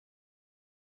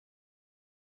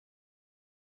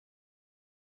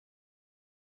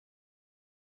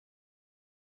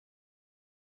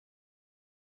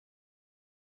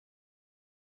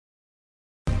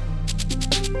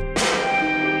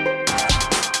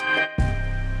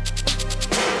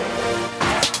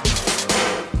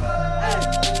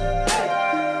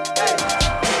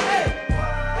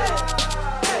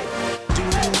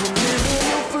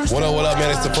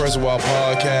the First Wild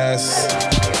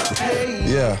Podcast.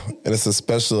 Yeah, and it's a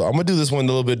special. I'm gonna do this one a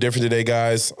little bit different today,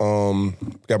 guys. Got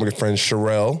my good friend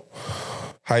Sharrell.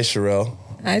 Hi, Sharrell.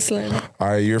 Hi, Slim. All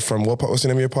right, you're from what? What's the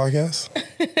name of your podcast?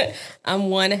 I'm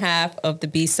one half of the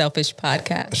Be Selfish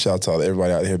podcast. Shout out to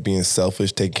everybody out here being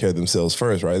selfish, taking care of themselves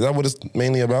first, right? Is that what it's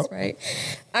mainly about? That's right.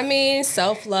 I mean,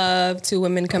 self-love, two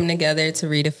women coming together to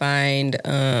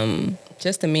redefine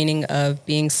just the meaning of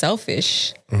being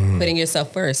selfish, putting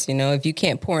yourself first. You know, if you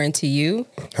can't pour into you,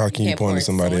 how can you pour into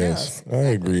somebody else? I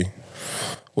agree.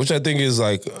 Which I think is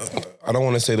like, I don't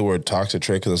want to say the word toxic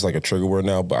trait because it's like a trigger word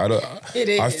now, but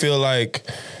I feel like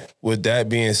with that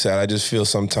being said, I just feel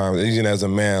sometimes, even as a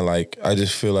man, like I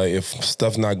just feel like if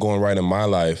stuff's not going right in my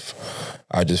life,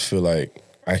 I just feel like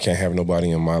I can't have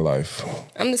nobody in my life.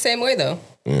 I'm the same way though.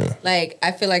 Yeah. Like,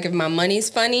 I feel like if my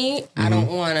money's funny, I don't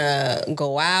want to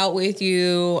go out with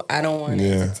you. I don't want to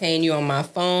entertain you on my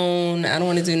phone. I don't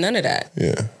want to do none of that.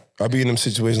 Yeah. I'll be in them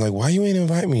situations like, why you ain't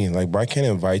invite me? Like, bro, I can't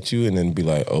invite you and then be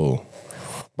like, oh,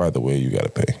 by the way, you got to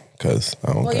pay because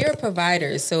I don't. Well, you're a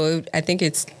provider, so I think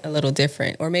it's a little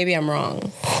different. Or maybe I'm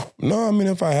wrong. No, I mean,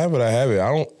 if I have it, I have it. I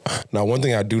don't. Now, one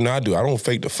thing I do not do, I don't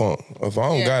fake the funk. If I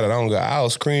don't got it, I don't got it. I'll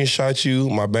screenshot you,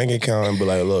 my bank account, and be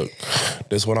like, look,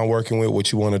 this is what I'm working with,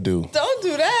 what you want to do. Don't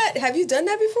do that. Have you done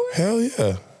that before? Hell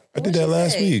yeah. I did that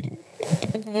last week.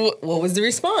 What was the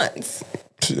response?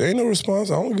 There ain't no response.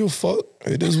 I don't give a fuck.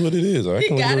 It is what it is. I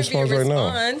can give a response right now.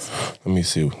 Let me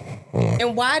see.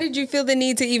 And why did you feel the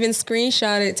need to even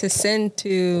screenshot it to send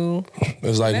to?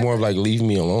 It's like more of like, leave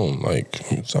me alone. Like,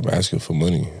 stop asking for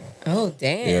money. Oh,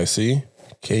 damn. Yeah, see?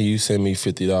 Can you send me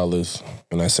 $50?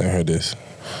 And I sent her this.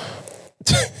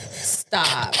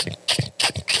 Stop.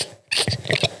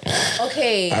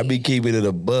 Okay. I be keeping it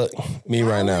a buck. Me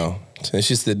right now. And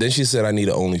then she said I need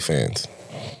an OnlyFans.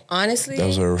 Honestly? That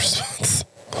was her response.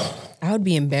 I would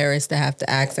be embarrassed to have to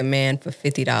ask a man for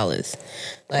 $50.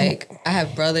 Like, I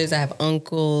have brothers, I have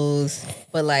uncles,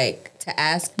 but like to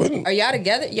ask, are y'all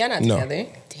together? Y'all not together.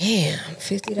 Damn,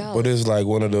 $50. But it's like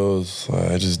one of those,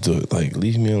 I just do it. Like,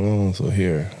 leave me alone. So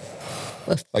here.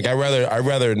 Like, I'd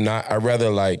rather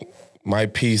like, my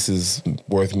peace is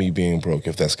worth me being broke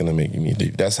if that's gonna make me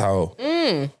leave. That's how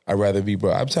I'd rather be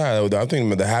broke. I'm tired. I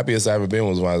think the happiest I ever been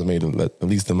was when I was made the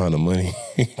least amount of money.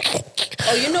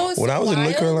 Oh, you know what's when I was in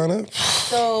North Carolina.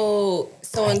 So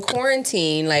in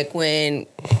quarantine, like when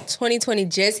 2020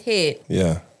 just hit,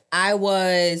 I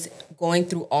was going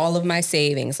through all of my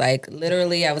savings. Like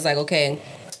literally, I was like, okay,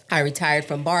 I retired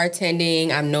from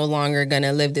bartending. I'm no longer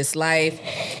gonna live this life.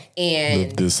 And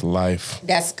live this life.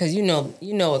 That's because you know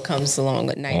what comes along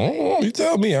with night. Oh, you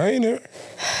tell me. I ain't there.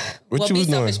 What you was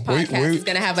doing? Be Selfish podcast is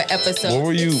gonna have an episode. Where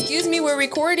were you? Excuse me, we're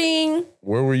recording.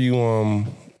 Where were you?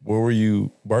 Where were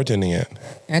you bartending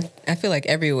at? I feel like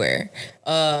everywhere.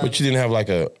 But you didn't have like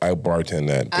a bartend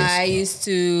at this. I used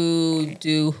to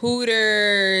do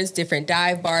Hooters, different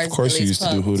dive bars. Of course, you used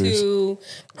to do Hooters. Too,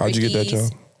 How'd you get that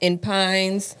job? In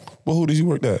Pines. What Hooters you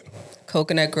worked at?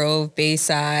 Coconut Grove,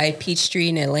 Bayside, Peachtree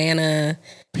in Atlanta.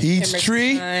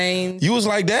 Peachtree? You was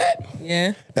like that?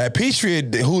 Yeah. That Peachtree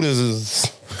Hooters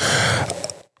is...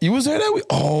 You was there that week?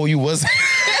 Oh, you was.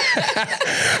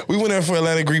 We went there for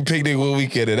Atlanta Greek picnic one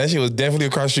weekend, and that shit was definitely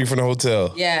across the street from the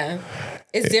hotel. Yeah.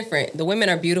 It's different. The women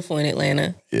are beautiful in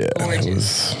Atlanta. Yeah.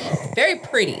 Gorgeous. Very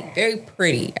pretty. Very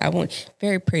pretty.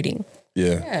 Very pretty.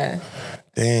 Yeah.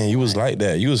 Damn, you was like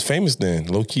that. You was famous then,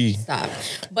 low key. Stop.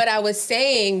 But I was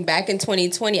saying back in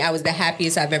 2020, I was the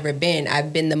happiest I've ever been.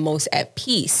 I've been the most at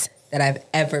peace that I've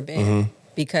ever been.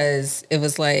 Because it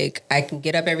was like I can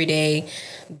get up every day,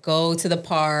 go to the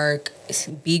park,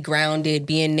 be grounded,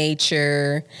 be in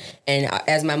nature. And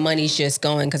as my money's just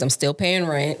going, because I'm still paying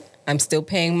rent, I'm still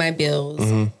paying my bills.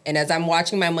 And as I'm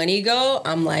watching my money go,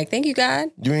 I'm like, thank you, God.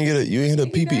 You ain't hit a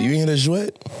PP, you ain't hit a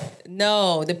jouet?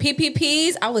 No, the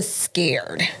PPPs, I was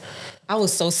scared. I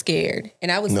was so scared.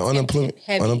 And I was unemployment.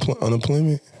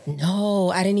 Unemployment? No,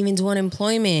 I didn't even do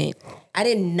unemployment. I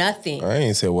did nothing. I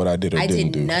ain't say what I did or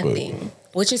didn't do. I did nothing.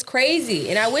 Which is crazy.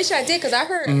 And I wish I did because I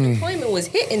heard unemployment was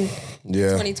hitting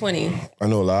 2020. I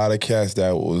know a lot of cats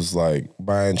that was like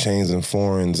buying chains and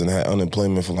foreigns and had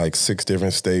unemployment for like 6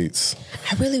 different states.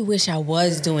 I really wish I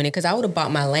was doing it because I would have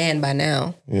bought my land by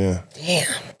now. Yeah. Damn.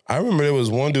 I remember there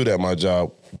was one dude at my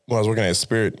job when I was working at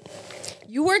Spirit.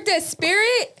 You worked at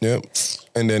Spirit? Yep.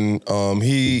 And then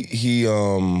he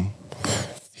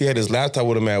had his laptop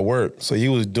with him at work. So he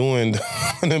was doing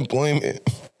unemployment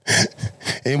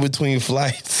in between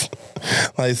flights,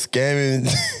 like scamming.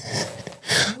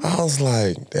 I was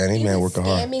like, damn, this man working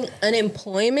hard. Scamming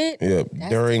unemployment? Yeah,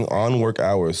 during on-work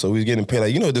hours. So we was getting paid,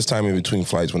 like, this time in between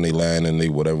flights when they land and they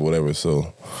whatever.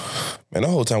 So Man, the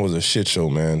whole time was a shit show,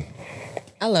 man.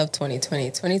 I love 2020.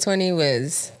 2020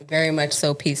 was very much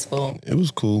so peaceful. It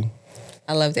was cool.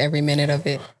 I loved every minute of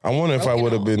it. I wonder if I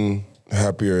would have been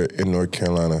happier in North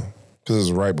Carolina. Because it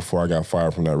was right before I got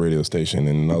fired from that radio station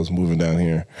and I was moving down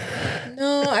here.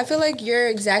 No, I feel like you're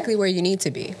exactly where you need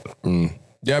to be.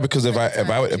 Yeah, because if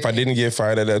I didn't get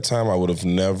fired at that time, I would have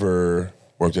never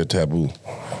worked at Taboo.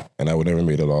 And I would never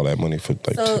made all that money for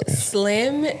like 10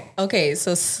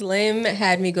 years. Slim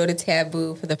had me go to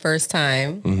Taboo for the first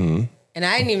time. Mm-hmm. And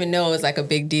I didn't even know it was like a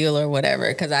big deal or whatever.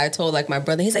 Because I told like my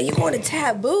brother, he's like, you going to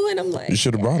Taboo? And I'm like, you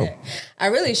should have brought him. I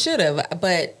really should have.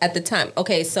 But at the time,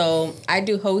 so I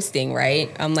do hosting,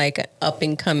 right? I'm like an up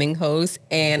and coming host.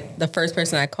 And the first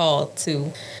person I called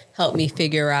to help me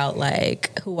figure out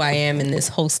like who I am in this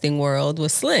hosting world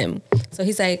was Slim. So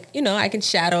he's like, I can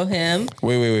shadow him.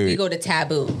 Wait. We go to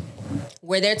Taboo,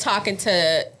 where they're talking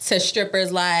to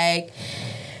strippers like,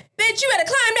 bitch, you better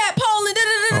climb that pole and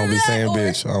I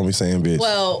don't be saying bitch.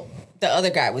 Well, the other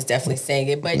guy was definitely saying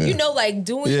it, but like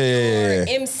doing your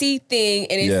MC thing,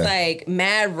 and it's like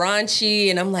mad raunchy,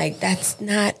 and I'm like, that's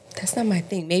not my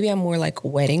thing. Maybe I'm more like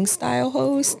wedding style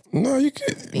host. No, you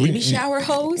could baby shower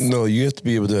host. No, you have to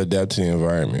be able to adapt to the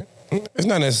environment. It's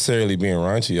not necessarily being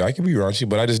raunchy. I can be raunchy,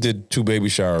 but I just did 2 baby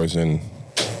showers and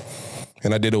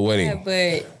I did a wedding.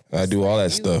 Yeah, but I do all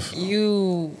that stuff.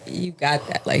 You got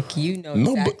that. Like,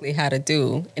 exactly how to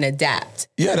do and adapt.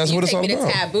 Yeah, that's what it's all about. You take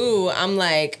me to Taboo, I'm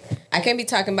like, I can't be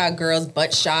talking about girls'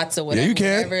 butt shots or whatever. Yeah, you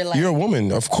can. Whatever, You're a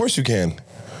woman. Of course you can.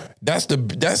 That's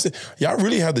y'all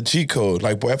really have the cheat code.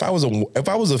 Like, boy, if I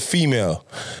was a female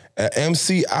at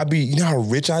MC, I'd be, you know how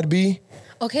rich I'd be?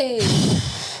 Okay,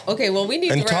 well, we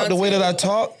need and talk the way that I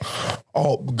talk.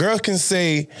 Oh,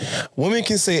 women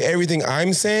can say everything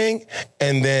I'm saying,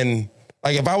 and then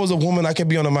like if I was a woman, I could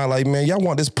be on the mind like, man, y'all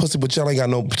want this pussy, but y'all ain't got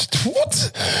no.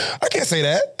 What? I can't say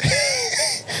that.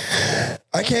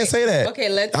 I can't say that. Okay,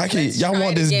 let's y'all try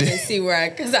want this and see where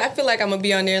because I feel like I'm gonna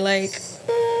be on there like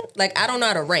I don't know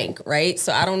how to rank, right?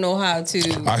 So I don't know how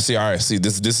to. I see. All right, see,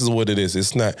 this is what it is.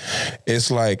 It's not. It's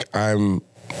like I'm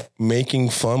making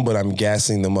fun, but I'm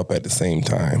gassing them up at the same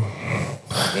time.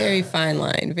 Very fine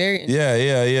line. Very.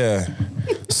 Yeah.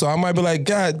 So I might be like,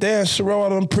 God damn, Sharrell, all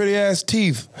them pretty ass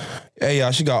teeth. Hey,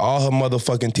 y'all, she got all her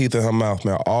motherfucking teeth in her mouth,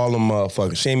 man. All them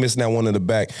motherfuckers. She ain't missing that one in the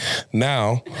back.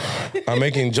 Now, I'm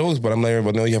making jokes, but I'm letting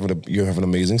everybody know you have an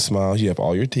amazing smile. You have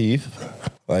all your teeth.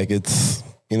 Like, it's,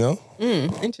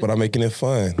 but I'm making it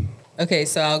fun. Okay,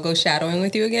 so I'll go shadowing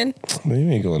with you again? Man,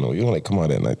 you ain't going nowhere. You don't like come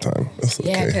out at nighttime. That's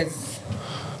okay. Yeah, because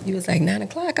you was like 9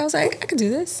 o'clock. I was like, I could do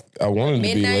this. I wanted to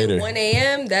be later. Midnight, 1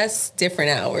 a.m., that's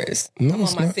different hours. No, I'm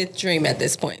on my 5th dream at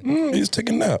this point. You just take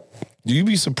a nap. You'd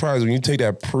be surprised when you take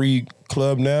that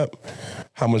pre-club nap,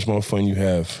 how much more fun you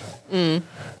have. I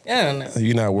don't know.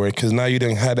 You're not worried, because now you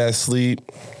done had that sleep,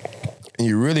 and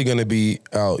you're really going to be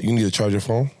out. You need to charge your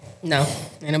phone? No,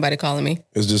 ain't nobody calling me.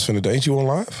 It's just finna. Ain't you on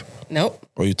live? Nope.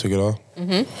 Oh, you took it off?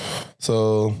 Mm-hmm.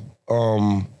 So,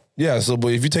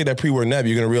 but if you take that pre-work nap,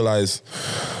 you're going to realize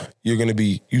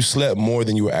you slept more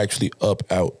than you were actually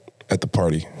out at the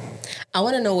party. I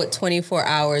want to know what 24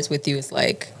 hours with you is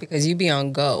like, because you be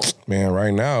on go. Man,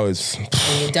 right now it's...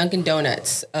 Dunkin'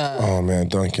 Donuts. Oh, man,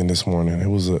 Dunkin' this morning.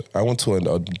 I went to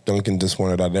a Dunkin' this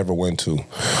morning that I never went to,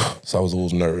 so I was a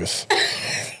little nervous.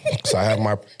 So I have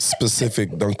my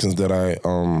specific Dunkins that I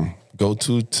go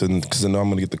to because I know I'm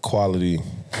going to get the quality.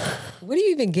 What do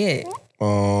you even get?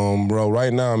 Bro,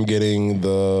 right now I'm getting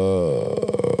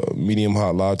the medium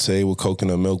hot latte with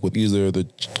coconut milk with either the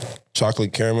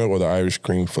chocolate caramel or the Irish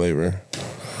cream flavor.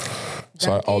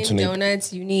 So I alternate.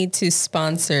 Donuts, you need to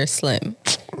sponsor Slim.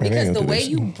 Because the way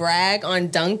you brag on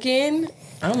Dunkin',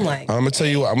 I'm like, I'm gonna tell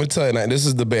you. Now, this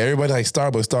is the best. Everybody like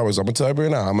Starbucks. I'm gonna tell you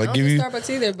right now. I'm gonna give you Starbucks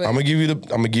either. But I'm gonna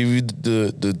give you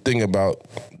the thing about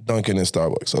Dunkin' and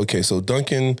Starbucks. Okay, so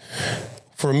Dunkin',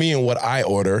 for me and what I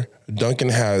order, Dunkin'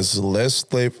 has less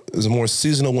flavor. Is more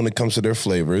seasonal when it comes to their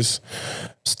flavors.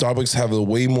 Starbucks have a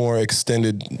way more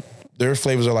extended. Their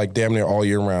flavors are like damn near all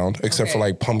year round, except for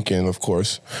like pumpkin, of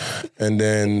course. And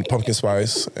then pumpkin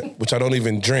spice, which I don't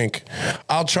even drink.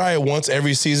 I'll try it once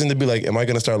every season to be like, am I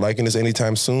going to start liking this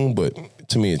anytime soon? But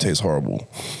to me, it tastes horrible.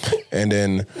 And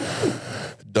then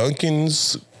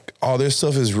Dunkin's, all their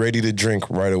stuff is ready to drink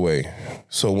right away.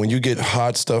 So when you get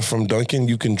hot stuff from Dunkin',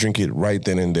 you can drink it right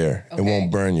then and there. Okay. It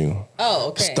won't burn you. Oh,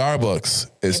 okay.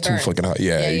 Starbucks is too fucking hot.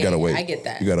 Yeah, you got to wait. I get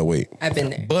that. You got to wait. I've been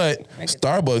there. But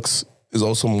Starbucks is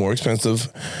also more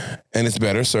expensive and it's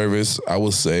better service, I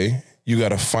will say. You got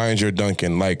to find your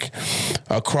Dunkin'. Like,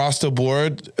 across the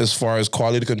board, as far as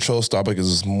quality control, Starbucks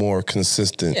is more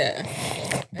consistent. Yeah.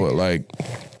 But, like,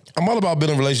 I'm all about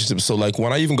building relationships. So like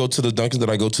when I even go to the Dunkins that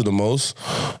I go to the most,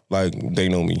 like they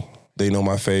know me. They know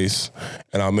my face,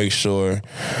 and I'll make sure,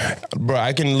 bro,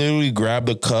 I can literally grab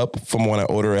the cup from when I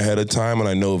order ahead of time, and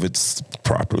I know if it's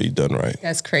properly done right.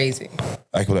 That's crazy.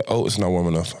 I can be like, oh, it's not warm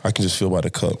enough. I can just feel by the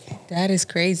cup. That is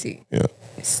crazy. Yeah.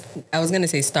 I was going to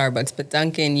say Starbucks, but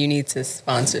Dunkin', you need to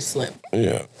sponsor Slim.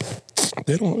 Yeah.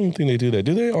 They don't even think they do that.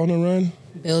 Do they on the run?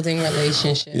 Building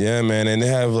relationships. Yeah, man. And they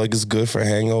have, like, it's good for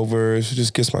hangovers. It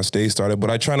just gets my day started. But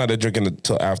I try not to drink it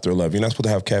until after 11. You're not supposed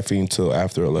to have caffeine till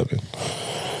after 11.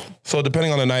 So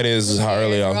depending on the night is how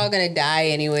early we're all going to die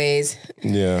anyways.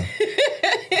 Yeah.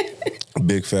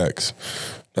 Big facts.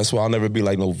 That's why I'll never be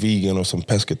like no vegan or some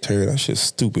pescatarian. That shit's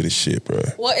stupid as shit, bro.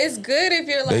 Well, it's good if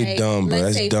you're like, they dumb, bro.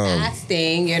 Let's That's say dumb.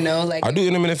 fasting, you know, like I do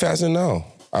intermittent fasting now.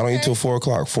 I don't eat till 4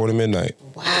 o'clock, 4 to midnight.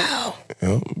 Wow.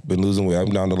 Yeah, been losing weight. I'm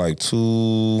down to like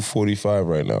 245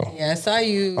 right now. Yeah, I saw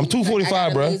you. I'm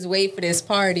 245, bro. Lose weight for this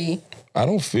party. I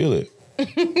don't feel it.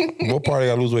 What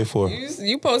party I lose weight for?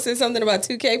 You posted something about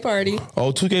 2K party.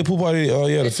 Oh, 2K pool party. Oh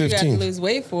yeah, the 15th. You got to lose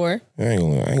weight for. I ain't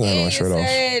gonna have my shirt off. You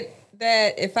said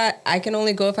that if I can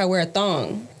only go if I wear a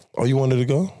thong. Oh, you wanted to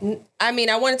go? I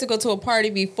mean, I wanted to go to a party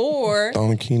before.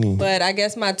 Thong bikini. But I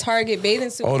guess my Target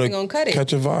bathing suit wasn't gonna cut it.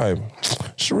 Catch a vibe.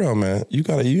 Sharrell, man, you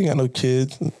ain't got no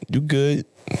kids. You good?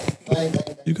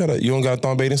 You don't got a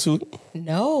thong bathing suit?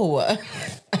 No,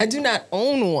 I do not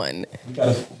own one.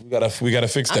 We gotta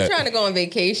fix that. I'm trying to go on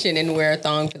vacation and wear a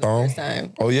thong for the first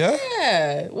time. Oh yeah?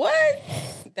 Yeah. What?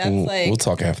 That's like. We'll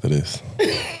talk after this.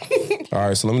 All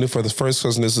right, so let me do for the first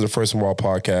question. This is the First and Raw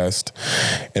podcast,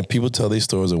 and people tell their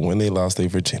stories of when they lost their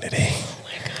virginity. Oh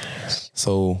my gosh.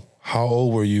 So, how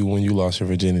old were you when you lost your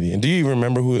virginity? And do you even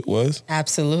remember who it was?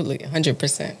 Absolutely,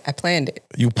 100%. I planned it.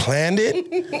 You planned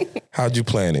it? How'd you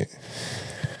plan it?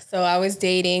 So I was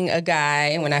dating a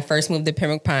guy when I first moved to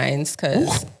Pembroke Pines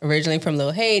because originally from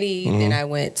Little Haiti. Mm-hmm. Then I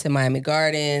went to Miami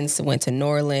Gardens, went to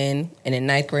Norland. And in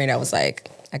 9th grade, I was like,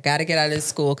 I got to get out of this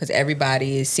school because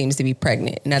everybody seems to be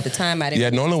pregnant. And at the time, I didn't. Yeah,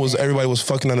 Norland everybody was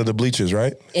fucking under the bleachers,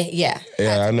 right? Yeah.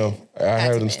 Yeah, I know. I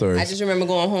heard them stories. I just remember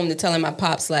going home to telling my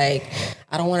pops, like,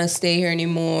 I don't want to stay here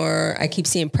anymore. I keep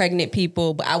seeing pregnant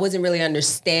people, but I wasn't really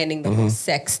understanding the whole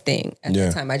sex thing at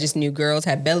the time. I just knew girls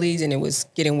had bellies and it was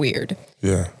getting weird.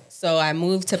 Yeah. So I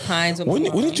moved to Pines with when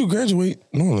did you graduate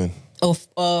Norland?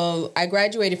 I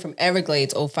graduated from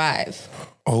Everglades 05.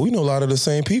 Oh, we know a lot of the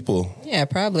same people. Yeah,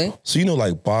 probably. So you know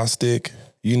like Bostic,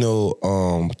 you know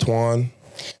Antoine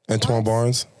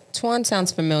Barnes? Twan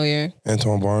sounds familiar.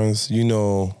 Antoine Barnes, you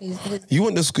know, you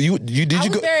went to school.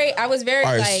 I was very.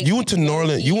 All right, like, so you went to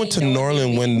Norland. You went to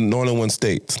Norland when Norland won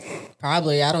states.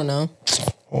 Probably, I don't know.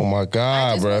 Oh my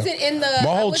God, bro!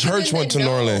 My whole church went to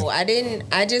Norland. I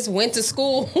didn't. I just went to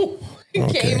school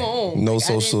and came home. No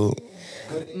social.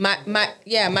 My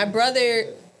brother.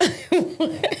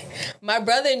 My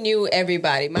brother knew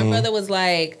everybody. My brother was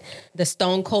like the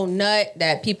stone cold nut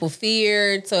that people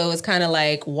feared. So it was kind of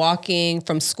like walking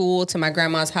from school to my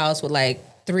grandma's house with like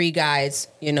 3 guys,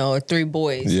 you know, or 3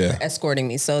 boys escorting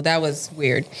me. So that was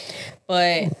weird.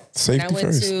 But safety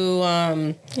first.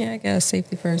 I guess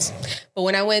safety first. But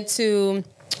when I went to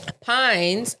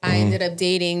Pines, I ended up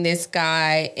dating this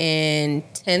guy in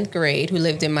 10th grade who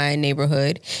lived in my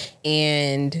neighborhood.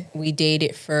 And we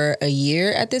dated for a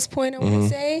year at this point, I want to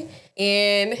say.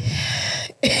 And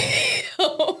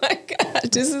oh my God,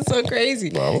 this is so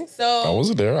crazy. Well, so I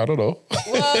wasn't there. I don't know.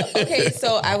 Well, okay,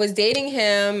 so I was dating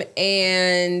him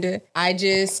and I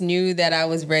just knew that I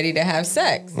was ready to have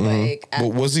sex. Like,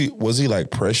 but was he like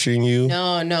pressuring you?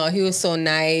 No, he was so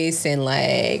nice and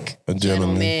like a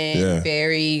gentleman,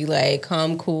 very like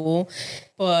calm, cool.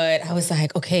 But I was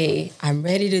like, okay, I'm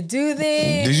ready to do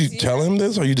this. Did you tell him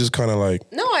this, or you just kind of like?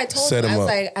 No, I told him.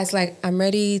 I was like, I'm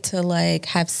ready to like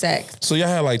have sex. So y'all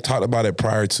had like talked about it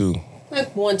prior to?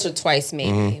 Like once or twice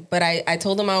maybe. But I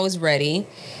told him I was ready,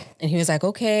 and he was like,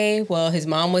 okay. Well, his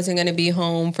mom wasn't gonna be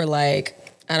home for like,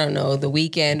 I don't know, the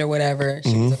weekend or whatever.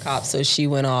 She was a cop, so she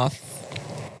went off,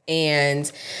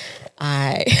 and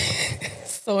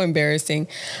so embarrassing.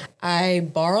 I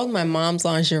borrowed my mom's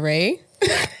lingerie.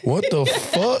 What the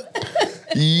fuck?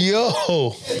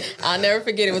 Yo. I'll never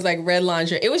forget. It was like red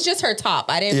lingerie. It was just her top.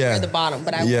 I didn't wear the bottom,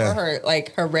 but I wore her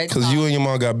red top. Because you and your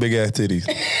mom got big ass titties.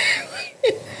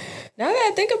 Now that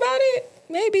I think about it,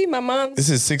 maybe my mom. This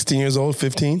is 16 years old,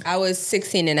 15? I was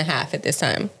 16 and a half at this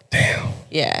time. Damn.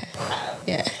 Yeah.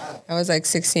 I was like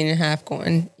 16 and a half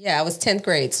going. Yeah, I was 10th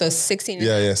grade. So 16 and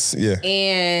a half. Yes. Yeah.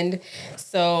 And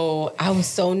so I was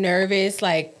so nervous.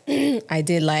 Like, I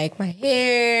did like my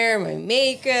hair, my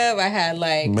makeup. I had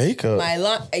like makeup.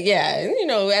 You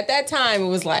know, at that time it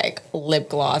was like lip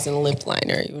gloss and lip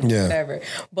liner, whatever.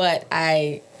 But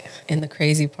I And the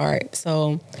crazy part,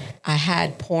 so I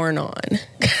had porn on.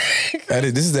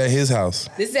 This is at his house.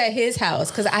 This is at his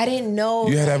house because I didn't know.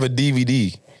 You had to have a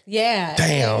DVD. Yeah.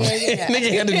 Damn. Yeah.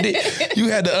 Nigga you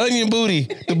had the onion booty.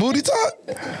 The booty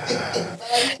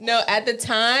talk? No, at the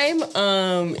time,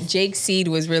 Jake Seed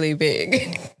was really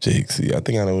big. Jake Seed. I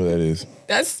think I know who that is.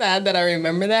 That's sad that I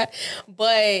remember that.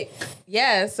 But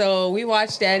yeah, so we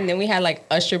watched that and then we had like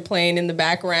Usher playing in the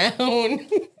background.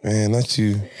 Man, not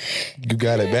you. You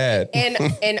got it bad.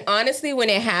 And honestly, when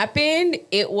it happened,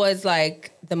 it was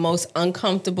like the most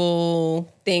uncomfortable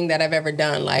thing that I've ever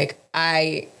done. Like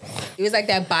it was like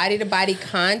that body to body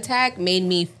contact made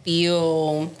me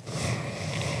feel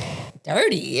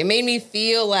dirty. It made me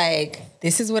feel like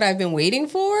this is what I've been waiting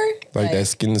for. Like that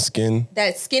skin to skin?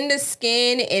 That skin to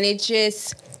skin, and it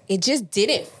just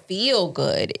didn't feel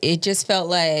good. It just felt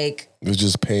like... It was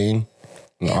just pain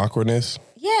and awkwardness?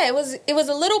 Yeah, it was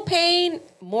a little pain,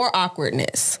 more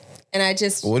awkwardness. And I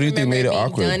just... What do you think made it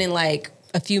awkward? Done in like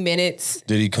a few minutes.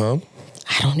 Did he come?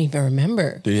 I don't even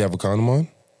remember. Did he have a condom on?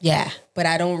 Yeah, but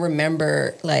I don't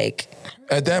remember like...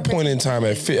 At that point in time,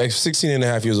 at 16 and a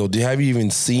half years old, have you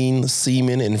even seen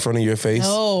semen in front of your face?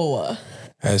 No.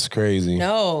 That's crazy.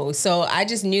 No. So I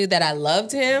just knew that I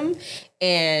loved him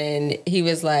and he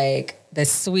was like the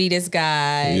sweetest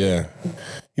guy. Yeah.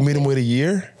 You made him wait a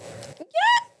year?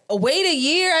 Yeah. Wait a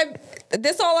year?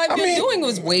 That's all I've been doing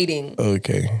was waiting.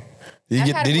 Okay. Did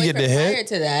he get the head? Prior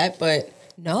to that, but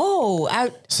no.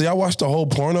 So y'all watched the whole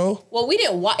porno? Well, we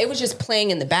didn't watch. It was just playing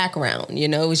in the background, you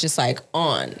know? It was just like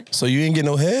on. So you didn't get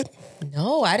no head?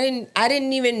 No, I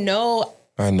didn't even know.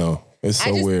 I know. It's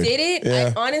so weird. I just did it.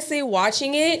 Yeah. I honestly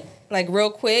watching it like real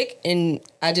quick and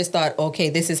I just thought, okay,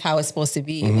 this is how it's supposed to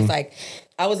be. Mm-hmm. It was like,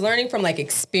 I was learning from like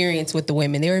experience with the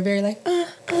women. They were very like,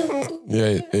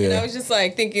 Yeah. And I was just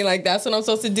like thinking like, that's what I'm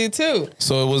supposed to do too.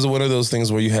 So it was one of those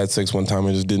things where you had sex one time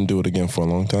and just didn't do it again for a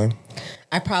long time?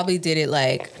 I probably did it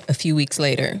like a few weeks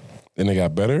later. And it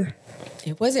got better?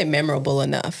 It wasn't memorable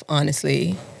enough,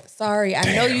 honestly. Sorry.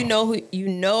 I know you know who you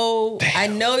know. Damn. I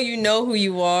know you know who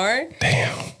you are.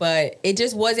 Damn. But it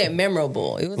just wasn't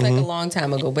memorable. It was like a long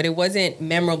time ago, but it wasn't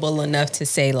memorable enough to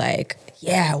say like,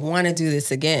 yeah, I want to do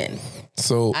this again.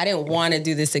 So I didn't want to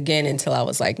do this again until I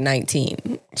was like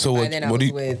 19. So what do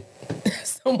you with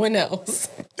someone else.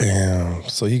 Damn.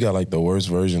 So he got like the worst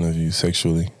version of you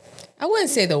sexually. I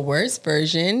wouldn't say the worst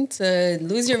version. To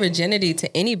lose your virginity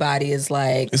to anybody is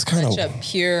like such a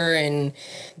pure and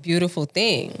beautiful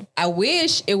thing. I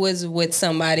wish it was with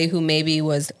somebody who maybe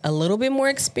was a little bit more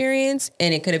experienced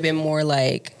and it could have been more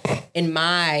like in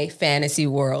my fantasy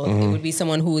world. It would be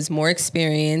someone who was more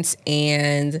experienced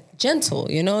and gentle,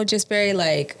 you know, just very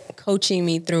like coaching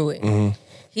me through it.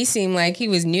 He seemed like he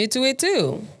was new to it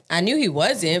too. I knew he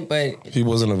wasn't, but... He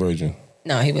wasn't a virgin?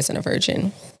 No, he wasn't a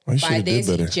virgin. Well, by this,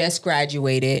 he just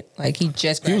graduated. Like, he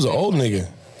just graduated. He was an old nigga.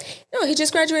 No, he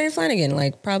just graduated Flanagan,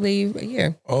 like, probably a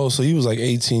year. Oh, so he was like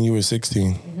 18, you were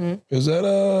 16. Is that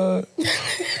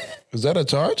a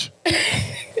charge?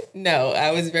 No,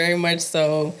 I was very much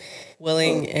so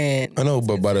willing and... I know,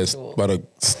 but by the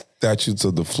statutes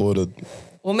of the Florida...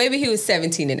 Well, maybe he was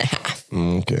 17 and a half.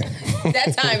 Okay.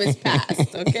 That time is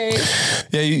past, okay?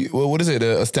 Yeah, what is it?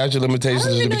 A statute of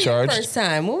limitations to be charged? First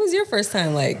time. What was your first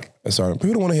time like? Sorry,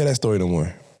 people don't want to hear that story no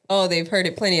more. Oh, they've heard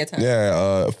it plenty of times.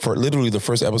 Yeah, for literally the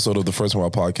first episode of the First One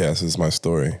podcast is my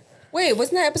story. Wait,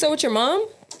 wasn't that episode with your mom?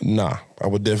 Nah, I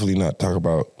would definitely not talk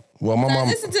about... Well, my mom... I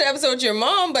listened to the episode with your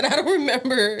mom, but I don't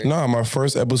remember. Nah, my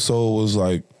first episode was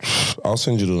like... I'll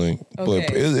send you the link. Okay.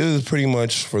 But it was pretty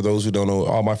much, for those who don't know,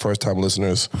 all my first-time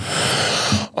listeners...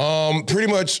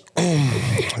 pretty much...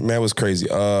 man, it was crazy.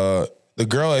 The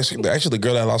girl, actually the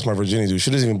girl that I lost my virginity to, she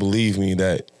doesn't even believe me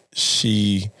that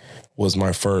she was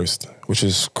my first, which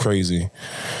is crazy.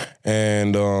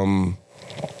 And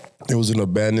it was an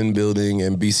abandoned building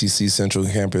in BCC Central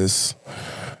Campus,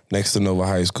 next to Nova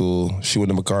High School. She went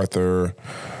to MacArthur.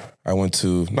 I went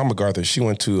to, not MacArthur, she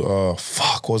went to,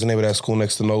 what was the name of that school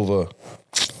next to Nova?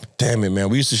 Damn it, man.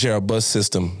 We used to share a bus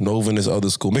system, Nova and this other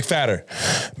school, McFatter.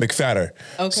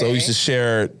 Okay. So we used to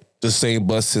share the same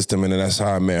bus system, and then that's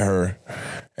how I met her.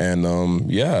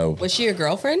 And, yeah. Was she your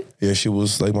girlfriend? Yeah, she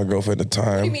was like my girlfriend at the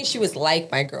time. What do you mean she was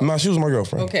like my girlfriend? No, she was my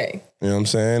girlfriend. Okay. You know what I'm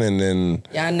saying? And then...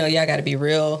 Yeah, I know y'all got to be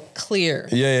real clear.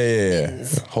 Yeah.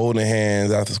 Holding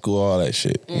hands after school, all that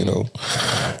shit, you know?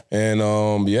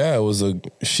 And, yeah,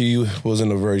 she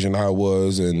wasn't a virgin, I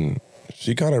was, and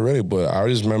she kind of ready, but I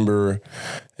just remember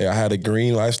I had a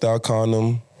green lifestyle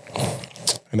condom,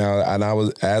 and I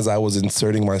was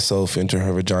inserting myself into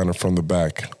her vagina from the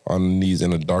back on knees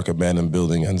in a dark abandoned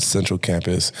building on Central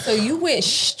Campus. So you went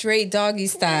straight doggy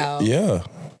style. Yeah.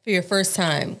 For your first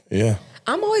time. Yeah.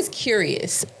 I'm always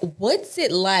curious, what's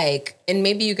it like, and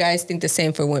maybe you guys think the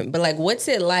same for women, but like, what's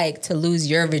it like to lose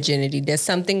your virginity? Does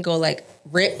something go like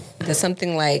rip? Does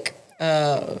something like,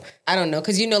 I don't know,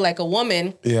 because like a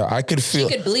woman, yeah, I could feel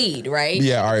she could bleed, right?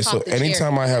 Yeah, all right. So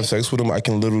anytime I have sex with him, I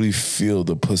can literally feel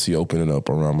the pussy opening up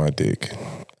around my dick.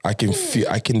 I can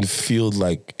feel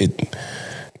like it,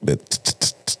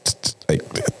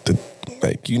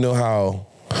 like you know how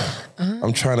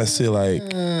I'm trying to say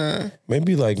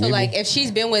maybe so like if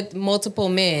she's been with multiple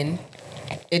men,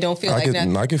 it don't feel like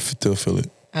nothing. I can still feel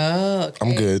it. Oh, okay.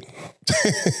 I'm good.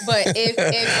 But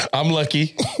if I'm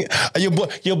lucky,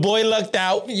 your boy lucked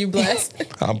out. You blessed.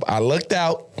 I lucked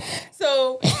out.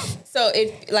 So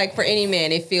it like for any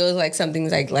man, it feels like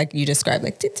something's like you described,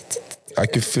 like. I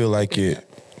could feel like it,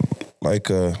 I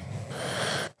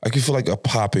could feel like a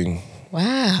popping.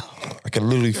 Wow. I can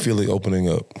literally feel it opening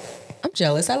up. I'm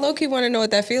jealous. I low-key want to know what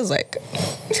that feels like.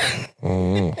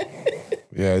 Yeah,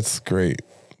 it's great.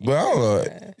 But I don't know.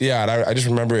 Yeah, I just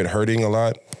remember it hurting a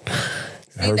lot.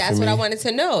 See, that's what I wanted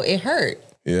to know. It hurt.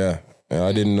 Yeah. And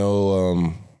I didn't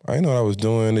know, I didn't know what I was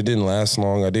doing. It didn't last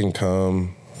long. I didn't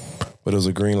come. But it was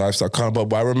a green lifestyle combo.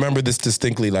 But I remember this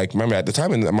distinctly. Like, remember at the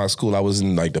time in my school, I was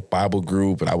in like the Bible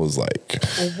group, and I was like,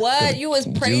 "What? You was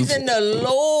praising the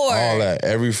Lord?" All that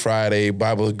every Friday,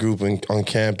 Bible group on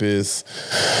campus,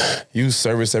 youth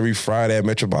service every Friday at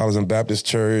Metropolitan Baptist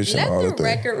Church. Let and all the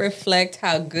record reflect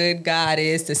how good God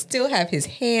is to still have His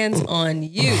hands on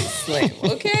you, Slim.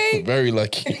 Okay, very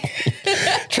lucky.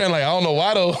 Trent, like I don't know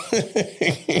why though.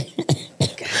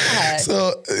 God.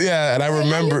 So yeah, and I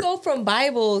remember how you go from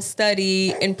Bible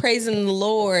study and praising the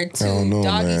Lord to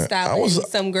doggy style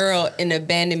some girl in an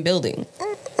abandoned building.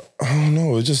 I don't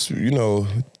know. It's just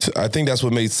I think that's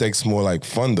what made sex more like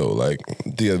fun though, like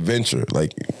the adventure,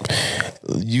 like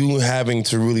you having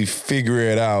to really figure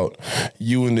it out.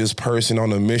 You and this person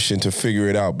on a mission to figure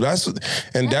it out. But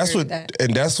that's what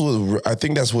I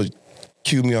think that's what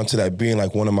cued me onto that being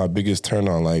like one of my biggest turn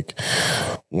on. Like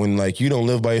when like you don't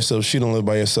live by yourself, she don't live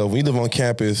by yourself. When you live on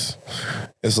campus,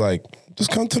 it's like just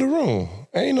come to the room.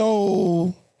 Ain't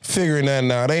no figuring that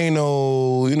out. Ain't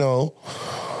no,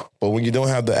 But when you don't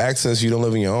have the access, you don't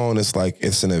live on your own. It's like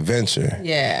it's an adventure.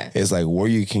 Yeah, it's like where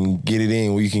you can get it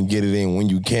in, when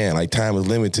you can. Like time is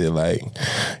limited. Like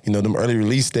them early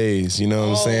release days. You know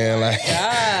what I'm saying? Like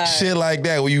God. Shit like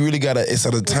that. Where you really gotta. It's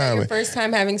at a time. Was that your first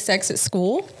time having sex at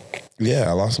school? Yeah,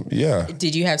 I lost. Yeah.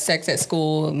 Did you have sex at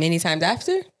school many times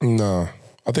after? No,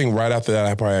 I think right after that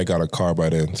I probably got a car by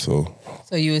then. So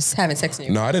you was having sex in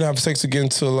your No, I didn't have sex again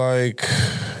till like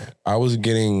I was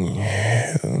getting.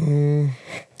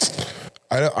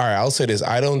 All right, I'll say this.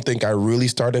 I don't think I really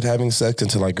started having sex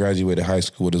until I graduated high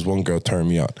school. This one girl turned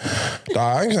me on.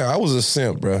 I was a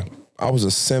simp, bro. I was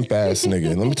a simp ass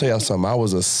nigga. Let me tell y'all something. I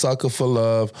was a sucker for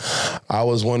love. I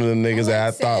was one of the niggas that I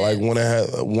thought like when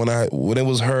it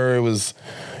was her, it was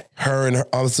her and her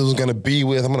obviously was gonna be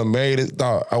with. I'm gonna marry this.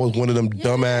 Thought I was one of them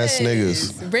dumbass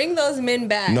niggas. Bring those men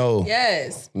back. No.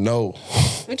 Yes. No.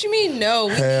 What you mean no?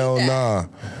 Hell nah.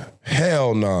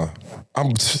 Hell nah.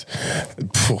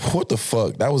 What the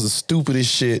fuck? That was the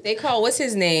stupidest shit. They call, what's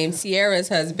his name? Sierra's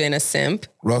husband a simp.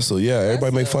 Russell, yeah.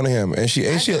 Everybody make fun of him. And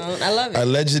I love it.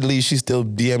 Allegedly, she's still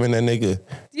DMing that nigga.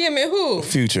 DMing who?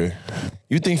 Future.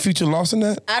 You think Future lost in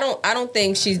that? I don't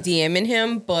think she's DMing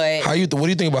him, but what do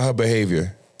you think about her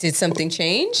behavior? Did something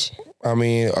change? I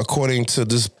mean, according to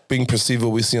this being perceived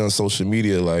what we see on social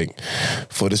media, like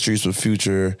for the streets with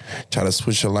Future, try to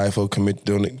switch her life up, commit,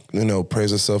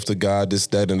 praise herself to God, this,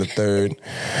 that, and the third.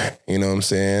 You know what I'm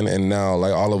saying? And now,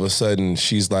 like all of a sudden,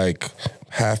 she's like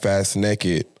half-ass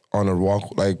naked on a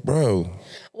walk. Like, bro.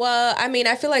 Well, I mean,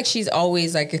 I feel like she's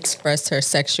always like expressed her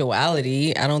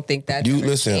sexuality. I don't think that's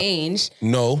changed.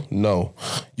 No.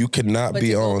 You cannot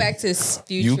be on. Go back to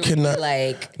Future. You cannot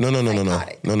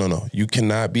No. You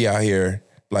cannot be out here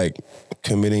like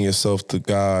committing yourself to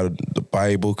God, the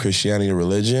Bible, Christianity,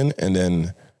 religion, and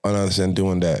then understand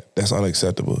doing that. That's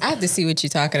unacceptable. I have to see what you're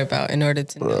talking about in order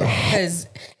to know. Because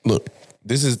look.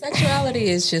 This is sexuality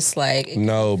is just like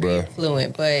bro,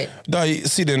 fluent, but no.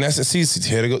 See, then that's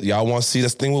here to go. Y'all want to see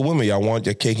this thing with women. Y'all want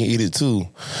your cake and eat it too.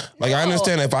 Like I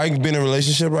understand if I've been in a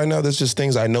relationship right now, there's just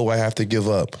things I know I have to give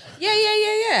up.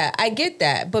 Yeah. I get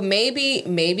that, but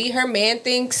maybe her man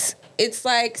thinks it's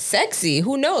like sexy.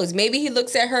 Who knows? Maybe he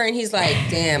looks at her and he's like,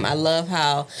 "Damn, I love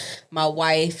how my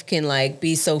wife can like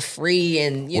be so free."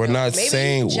 And we're not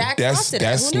saying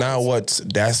that's not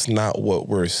what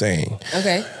we're saying.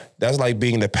 Okay. That's like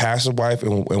being the passive wife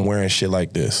and wearing shit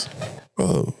like this.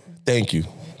 Thank you.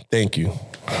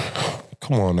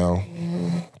 Come on now.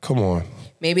 Come on.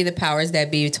 Maybe the powers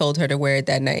that be told her to wear it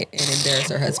that night and embarrass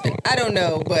her husband. I don't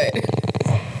know, but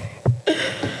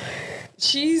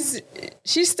she's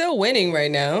still winning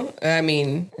right now. I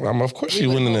mean, of course she's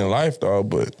winning in life, though,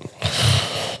 but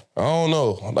I don't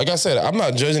know. Like I said, I'm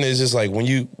not judging it. It's just like when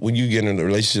you get into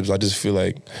relationships, I just feel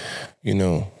like,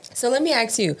 So let me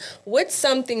ask you, what's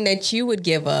something that you would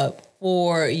give up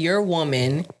for your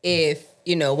woman if,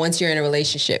 once you're in a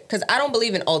relationship? Because I don't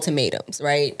believe in ultimatums,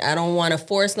 right? I don't want to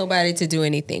force nobody to do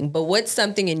anything. But what's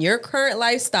something in your current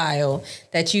lifestyle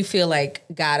that you feel like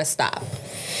gotta stop?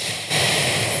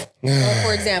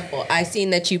 For example, I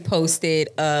seen that you posted,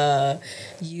 I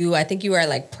think you were at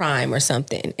like Prime or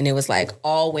something, and it was like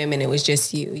all women. It was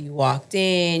just you. You walked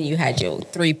in, you had your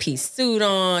 3-piece suit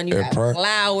on, you had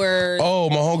flowers. Oh,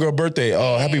 my homegirl birthday.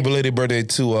 Oh, happy belated birthday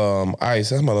to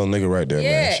Ice. That's my little nigga right there,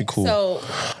 man. She cool.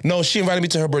 No, she invited me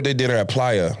to her birthday dinner at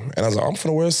Playa, and I was like, I'm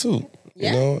finna wear a suit.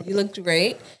 Yeah, you looked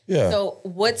great. Yeah. So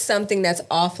what's something that's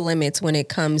off limits when it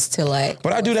comes to like?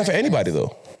 But I do that for anybody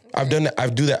though. I've done that. I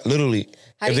do that literally.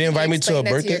 If they invite me to a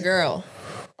birthday, to your girl?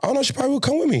 I don't know. She probably would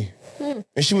come with me, and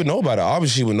she would know about it.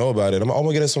 Obviously, she would know about it. I'm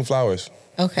gonna get her some flowers.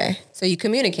 Okay, so you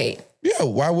communicate. Yeah.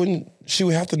 Why wouldn't she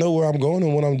would have to know where I'm going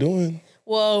and what I'm doing?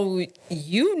 Well,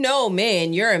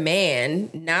 man, you're a man.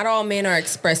 Not all men are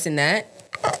expressing that.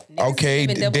 Okay,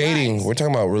 dating. We're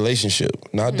talking about relationship,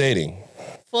 not dating.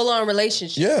 Full on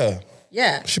relationship. Yeah.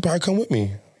 Yeah. She probably come with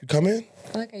me. You come in?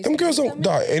 Okay, them girls don't.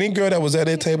 Dog, any girl that was at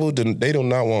their table, they do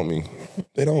not want me.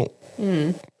 They don't.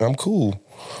 I'm cool.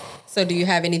 So do you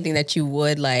have anything that you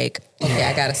would like, okay,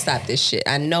 I gotta stop this shit.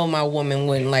 I know my woman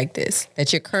wouldn't like this,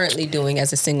 that you're currently doing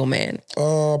as a single man?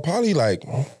 Probably like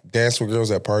dance with girls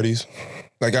at parties.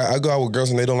 Like I go out with girls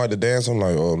and they don't like to dance. I'm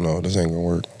like, oh no, this ain't gonna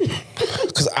work.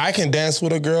 Cause I can dance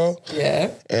with a girl.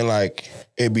 Yeah. And like,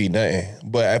 it'd be nothing.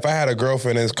 But if I had a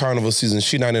girlfriend and it's carnival season,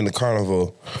 she not in the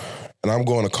carnival, and I'm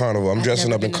going to carnival, I'm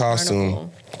dressing up in costume.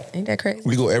 Carnival. Ain't that crazy?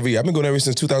 I've been going ever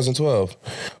since 2012.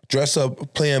 Dress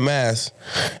up, playing mass,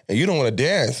 and you don't want to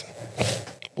dance.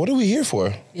 What are we here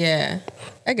for? Yeah,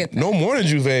 I get that. No morning,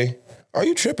 Juve. Are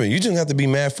you tripping? You just have to be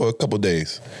mad for a couple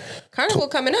days. Carnival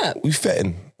coming up. We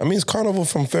fetting. I mean, it's carnival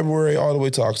from February all the way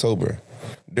to October.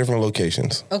 Different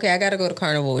locations. Okay, I got to go to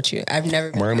carnival with you. I've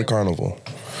never been Miami Carnival.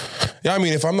 Yeah, I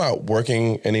mean, if I'm not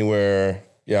working anywhere,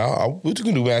 we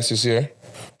can do mass this year.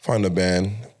 Find a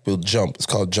band. We'll jump. It's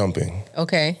called jumping.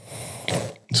 Okay.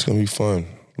 It's going to be fun.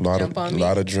 A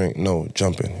lot of drink. No,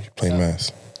 jumping. You play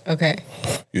mass. Okay.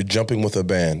 You're jumping with a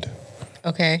band.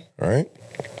 Okay. All right?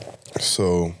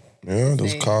 So, yeah,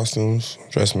 those costumes.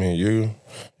 Trust me, you're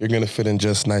going to fit in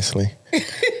just nicely.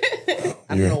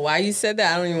 I don't know why you said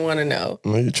that. I don't even want to know.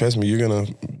 No, you trust me. You're going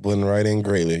to blend right in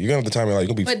greatly. You're going to have the time you're like,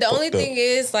 you're going to be. But the only thing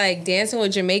is, like, dancing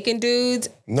with Jamaican dudes.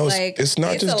 No, like, it's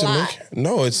not just Jamaican.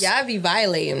 No, it's. Y'all be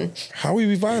violating. How we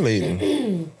be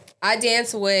violating? I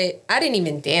didn't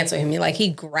even dance with him. Like, he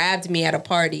grabbed me at a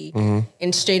party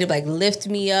and straight up, like, lift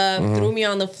me up, threw me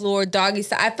on the floor, doggy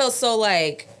style. I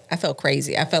felt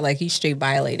crazy. I felt like he straight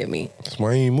violated me. That's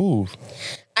why he move.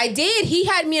 I did. He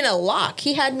had me in a lock.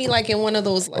 He had me like in one of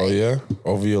those like. Oh yeah,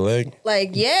 over your leg.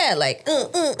 Like yeah, like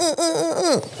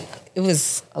It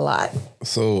was a lot.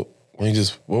 So what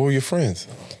were your friends?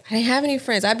 I didn't have any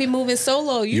friends. I'd be moving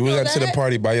solo. You went know out to the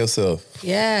party by yourself.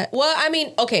 Yeah. Well, I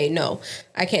mean, okay, no,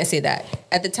 I can't say that.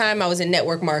 At the time, I was in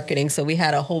network marketing, so we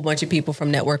had a whole bunch of people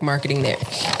from network marketing there.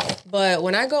 But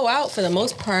when I go out, for the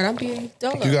most part, I'm being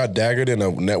dolo. You got daggered in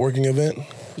a networking event?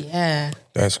 Yeah.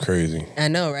 That's crazy. I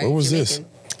know, right? What was this?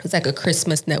 It was like a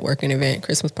Christmas networking event,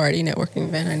 Christmas party networking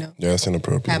event, I know. Yeah, that's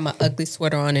inappropriate. I had my ugly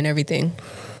sweater on and everything.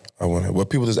 I wonder, what,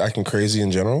 people just acting crazy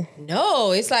in general?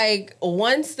 No, it's like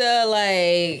once the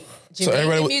like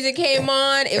Jamaican music came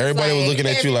on, everybody was looking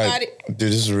at you like,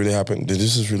 did this really happen?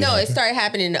 No, it started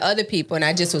happening to other people, and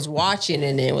I just was watching,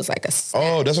 and it was like a snap.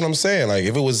 Oh, that's what I'm saying. Like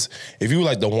if you were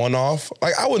like the one off,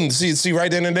 like I wouldn't see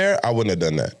right then and there, I wouldn't have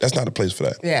done that. That's not the place for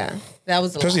that. Yeah, that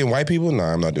was especially in white people.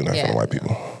 Nah, I'm not doing that for the white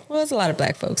people. Well, there's a lot of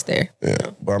black folks there. Yeah,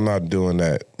 but I'm not doing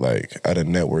that like at a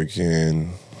networking.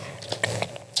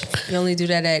 You only do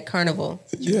that at Carnival.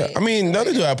 Yeah, I mean,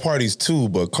 they do at parties too,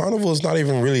 but Carnival is not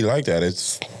even really like that.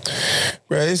 It's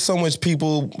so much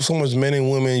people, so much men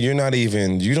and women. You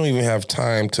don't even have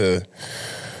time to,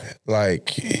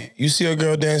 like, you see a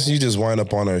girl dancing, you just wind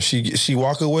up on her. She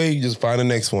walk away, you just find the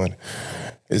next one.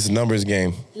 It's a numbers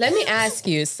game. Let me ask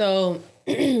you, so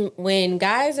when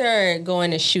guys are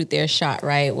going to shoot their shot,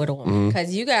 right, with a woman,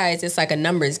 because you guys, it's like a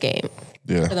numbers game.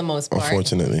 Yeah, for the most part.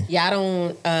 Unfortunately. Yeah, I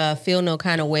don't feel no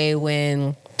kind of way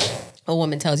when a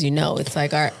woman tells you no. It's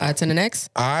like, all right, to the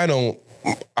next. I don't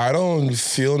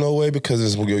feel no way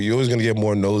because you're always going to get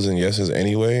more no's than yeses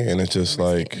anyway. And it's just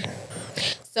like.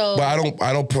 So, but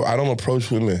I don't approach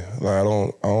women. Like I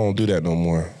don't do that no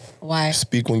more. Why?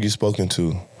 Speak when you're spoken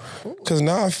to. Because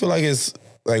now I feel like it's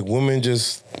like women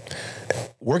just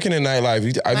working in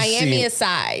nightlife. Miami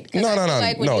aside. No,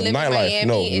 like nightlife.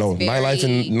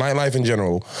 Nightlife in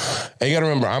general. And you got to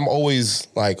remember, I'm always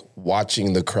like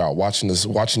watching the crowd, watching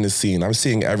the scene. I'm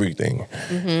seeing everything,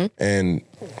 and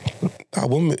a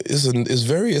woman it's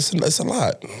a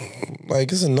lot.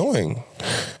 Like it's annoying.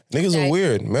 Niggas are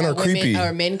weird. Men are creepy.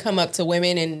 Or men come up to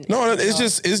women and it's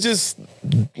just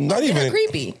not even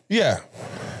creepy. Yeah.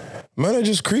 Men are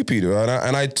just creepy, dude.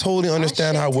 And I totally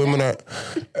understand how women are.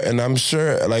 And I'm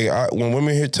sure, like, when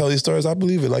women tell these stories, I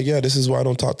believe it. Like, yeah, this is why I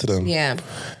don't talk to them. Yeah.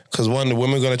 Because one, the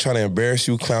women are going to try to embarrass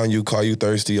you, clown you, call you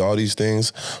thirsty, all these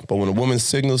things. But when a woman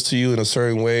signals to you in a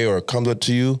certain way or comes up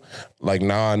to you, like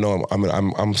now I know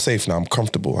I'm safe now. I'm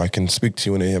comfortable. I can speak to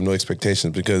you and they have no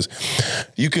expectations because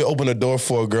you could open a door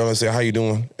for a girl and say, how you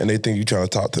doing? And they think you're trying to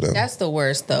talk to them. That's the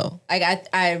worst though. Like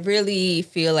I really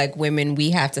feel like women,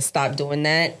 we have to stop doing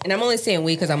that. And I'm only saying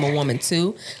we because I'm a woman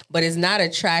too. But it's not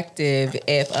attractive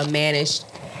if a man is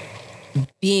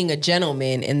being a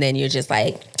gentleman and then you're just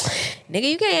like, nigga,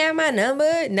 you can't have my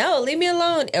number. No, leave me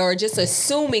alone. Or just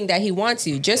assuming that he wants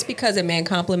you. Just because a man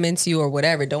compliments you or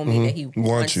whatever don't mean that he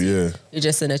wants you. Yeah. You're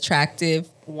just an attractive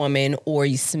woman or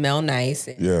you smell nice.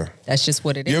 Yeah. That's just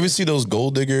what it is. You ever see those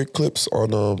gold digger clips on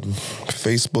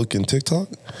Facebook and TikTok?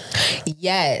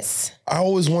 Yes. I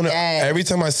always want to, every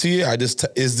time I see it,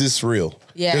 is this real?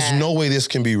 Yeah. There's no way this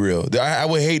can be real. I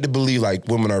would hate to believe like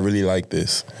women are really like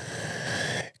this.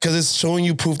 Because it's showing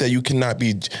you proof that you cannot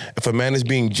be, if a man is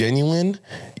being genuine,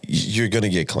 you're going to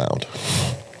get clowned.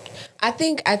 I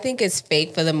think it's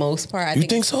fake for the most part. You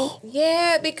think so?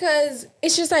 Yeah, because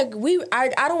it's just like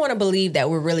I don't want to believe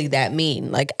that we're really that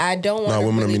mean. Like I don't want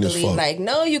to really believe like,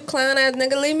 no, you clown ass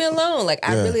nigga, leave me alone. Like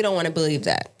I really don't want to believe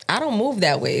that. I don't move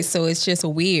that way, so it's just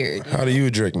weird. How do you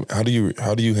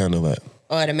handle that?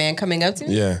 Oh, the man coming up to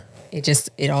me? Yeah.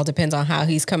 It all depends on how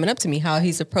he's coming up to me, how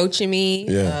he's approaching me.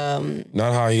 Yeah.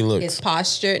 Not how he looks. His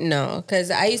posture. No,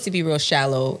 because I used to be real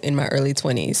shallow in my early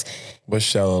 20s. What's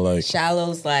shallow like?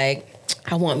 Shallow's like,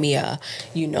 I want me a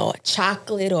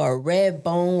chocolate or a red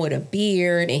bone with a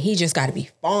beard, and he just got to be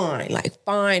fine, like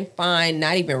fine,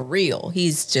 not even real.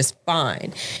 He's just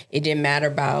fine. It didn't matter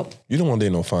about. You don't want to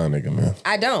date no fine nigga, man.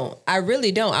 I don't. I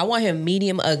really don't. I want him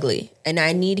medium ugly, and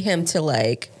I need him to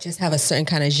like just have a certain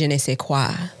kind of je ne sais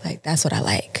quoi. Like that's what I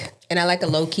like, and I like a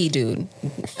low key dude.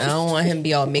 I don't want him to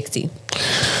be all mixy.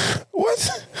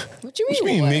 What? What you mean?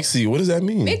 What you mean mixy? What does that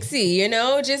mean? Mixy,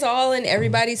 just all in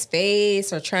everybody's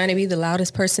face or trying to be the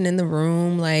loudest person in the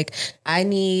room. Like, I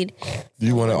need...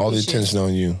 You want all the attention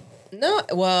on you? No,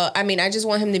 well, I mean, I just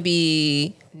want him to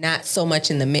be not so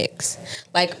much in the mix.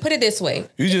 Like, put it this way.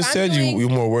 You just said you're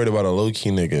more worried about a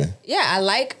low-key nigga. Yeah, I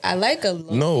like a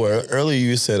low-key. No, earlier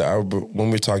you said, when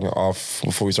we were talking off,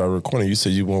 before we started recording, you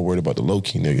said you weren't worried about the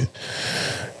low-key nigga.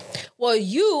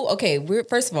 Well,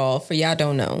 first of all, for y'all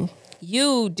don't know,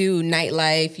 you do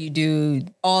nightlife, you do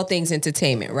all things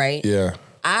entertainment, right? Yeah.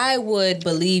 I would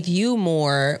believe you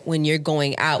more when you're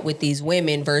going out with these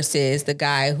women versus the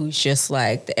guy who's just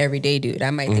like the everyday dude. I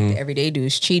might think the everyday dude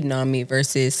is cheating on me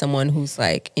versus someone who's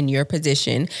like in your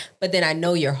position. But then I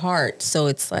know your heart. So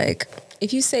it's like,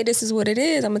 if you say this is what it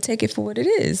is, I'm going to take it for what it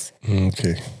is.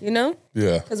 Okay. You know?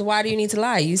 Yeah. Because why do you need to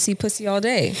lie? You see pussy all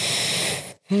day.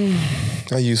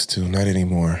 I used to, not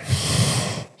anymore.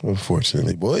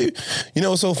 Unfortunately, boy,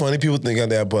 it's so funny. People think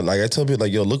of that, but like I tell people,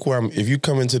 like, yo, look where I'm. If you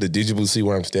come into the digital see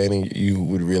where I'm standing, you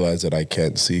would realize that I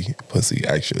can't see pussy.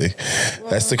 Actually,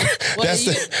 that's the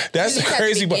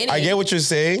crazy. But I get what you're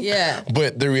saying. Yeah.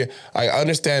 But I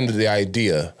understand the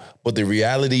idea, but the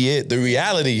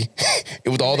reality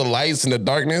with all the lights and the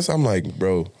darkness, I'm like,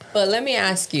 bro. But let me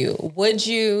ask you, would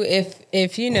you, if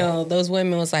those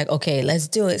women was like, okay, let's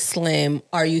do it, Slim,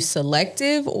 are you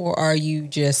selective or are you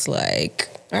just like,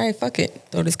 all right, fuck it,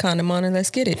 throw this condom on and let's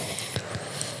get it?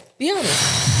 Be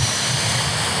honest.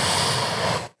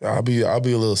 I'll be a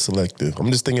little selective.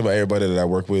 I'm just thinking about everybody that I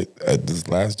work with at this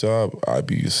last job. I'd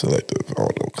be selective. I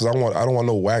don't know, because I don't want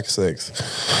no whack sex.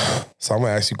 So I'm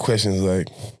gonna ask you questions like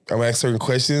I'm gonna ask certain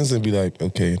questions and be like,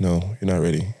 okay, no, you're not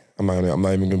ready. I'm not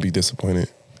even gonna be disappointed.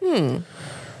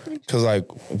 Because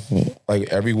like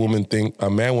every woman a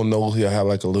man will know he'll have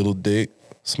like a little dick,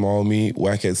 small meat,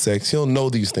 whack at sex. He'll know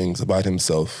these things about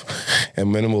himself,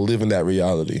 and men will live in that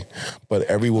reality. But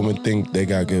every woman think they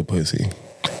got good pussy.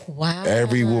 Wow.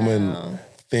 Every woman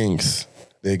thinks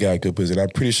they got good pussy. And I'm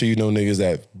pretty sure niggas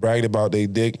that bragged about their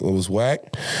dick it was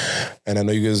whack, and I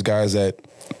know you guys that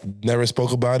never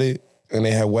spoke about it and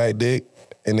they had whack dick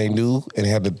and they knew and they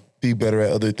had the be better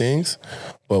at other things.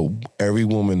 But no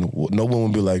woman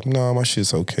would be like, nah, my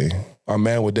shit's okay. A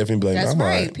man would definitely be like, that's nah, I'm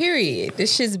right, right. Period.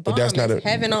 This shit's bomb. But that's not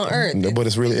heaven on earth. But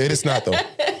it is not though.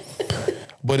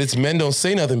 But it's men don't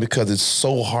say nothing because it's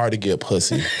so hard to get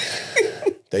pussy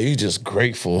that you just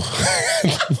grateful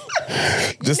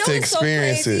just to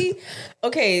experience it.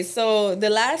 Okay, so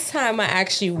the last time I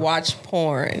actually watched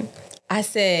porn, I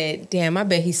said, damn, I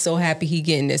bet he's so happy he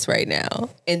getting this right now.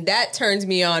 And that turns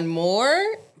me on more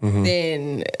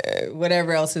than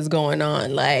whatever else is going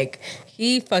on. Like,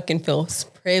 he fucking feels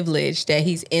privileged that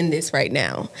he's in this right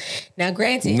now. Now,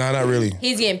 granted, not really.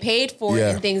 He's getting paid for it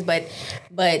and things,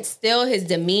 but still his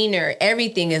demeanor,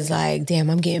 everything is like, damn,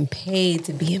 I'm getting paid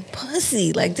to be in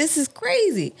pussy. Like, this is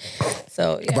crazy.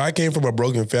 So, yeah. If I came from a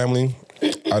broken family,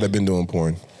 I'd have been doing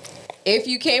porn. If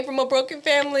you came from a broken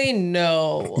family,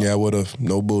 no. Yeah, I would have.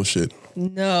 No bullshit.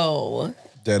 No.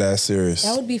 Dead ass serious.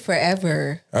 That would be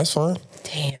forever. That's fine.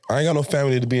 Damn. I ain't got no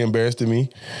family to be embarrassed of me.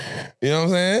 You know what I'm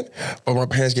saying? But my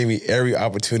parents gave me every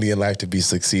opportunity in life to be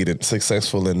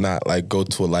successful and not like go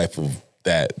to a life of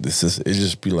that. It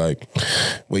just be like,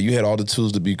 well, you had all the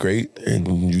tools to be great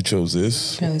and you chose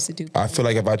this. Chose to do porn. I feel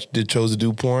like if I chose to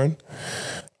do porn,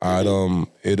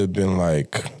 it'd have been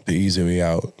like the easy way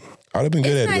out. I'd have been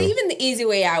good at it. It's not even the easy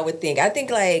way I would think. I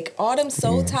think like all them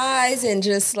soul ties and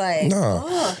just like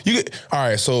all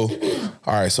right. So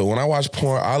when I watch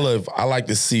porn, I like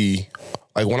to see,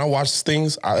 like when I watch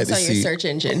things, I like to see. It's on your search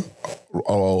engine.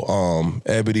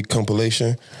 Ebony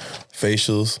compilation,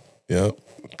 facials, yep.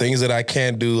 Things that I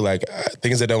can't do, like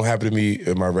things that don't happen to me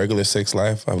in my regular sex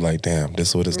life. I'm like, damn, this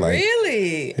is what it's like.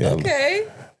 Really? Yeah. Okay.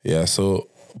 Yeah. So,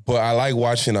 but I like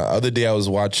watching. The other day I was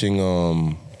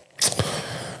watching.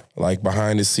 Like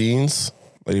behind the scenes,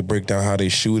 like they break down how they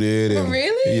shoot it. And,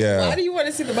 really? Yeah. Why do you want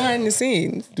to see the behind the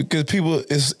scenes? Because people,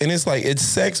 it's like it's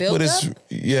sex, but it's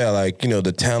like, you know,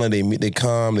 the talent they meet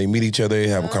each other, they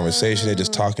have a conversation, they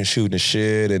just talking, shooting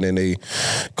shit, and then they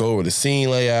go over the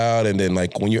scene layout, and then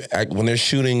like when they're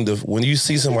shooting when you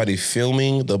see somebody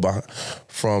filming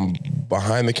from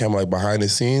behind the camera, like behind the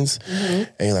scenes, and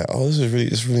you're like, oh,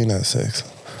 it's really not sex.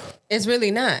 It's really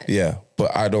not. Yeah,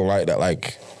 but I don't like that.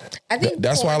 Like. I think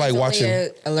that's why I like watching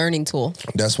a learning tool.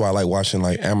 That's why I like watching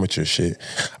like amateur shit.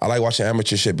 I like watching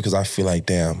amateur shit because I feel like,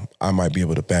 damn, I might be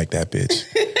able to back that bitch.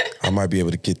 I might be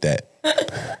able to get that.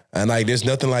 And like, there's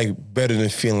nothing like better than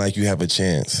feeling like you have a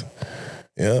chance.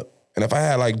 Yeah. And if I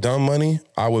had like dumb money,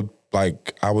 I would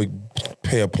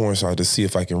pay a porn star to see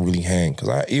if I can really hang.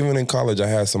 Cause even in college, I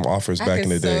had some offers back in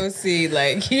the day. I can see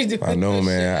like you doing. I know,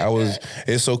 man.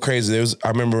 It's so crazy. I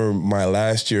remember my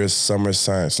last year's summer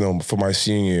science, for my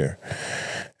senior year.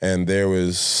 And there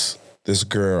was this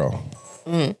girl,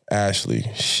 Ashley.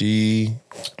 She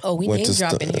we name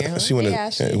dropping here. Huh? She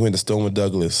went to Stoneman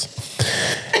Douglas.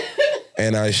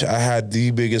 And I had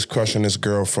the biggest crush on this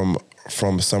girl from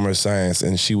summer science,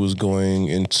 and she was going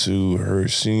into her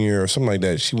senior or something like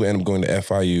that. She would end up going to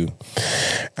FIU,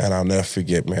 and I'll never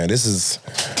forget, man. This is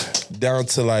down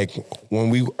to like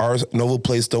when our Nova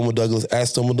played Stoneman Douglas at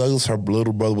Stoneman Douglas. Her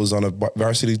little brother was on a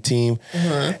varsity team,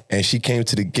 and she came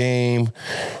to the game,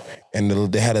 and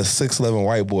they had a 6'11"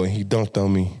 white boy. He dunked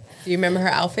on me. Do you remember her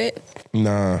outfit?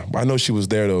 Nah, I know she was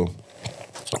there though.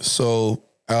 So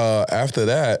after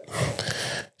that,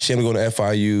 she ended up going to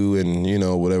FIU and, you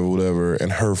know, whatever.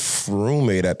 And her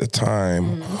roommate at the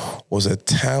time was a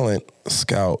talent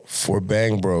scout for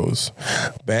Bang Bros.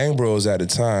 Bang Bros at the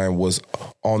time was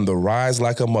on the rise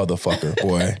like a motherfucker,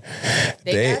 boy.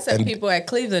 They got some people at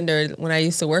Cleveland when I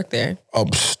used to work there.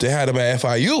 They had them at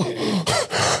FIU.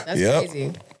 That's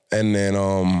crazy. And then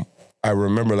I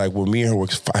remember like when me and her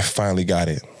I finally got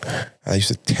it. I used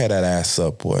to tear that ass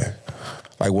up, boy.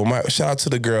 Like shout out to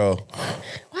the girl.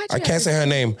 I can't say her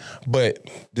name, but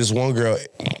this one girl,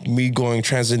 me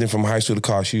transitioning from high school to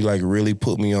college, she like really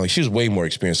put me on. She was way more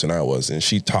experienced than I was, and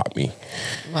she taught me.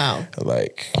 Wow.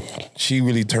 Like, she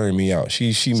really turned me out. She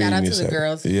made me. Shout out to the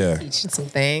girls. Yeah. Teaching some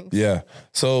things. Yeah.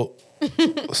 So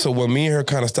when me and her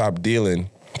kind of stopped dealing,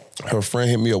 her friend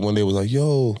hit me up one day, was like,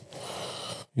 yo,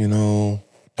 you know,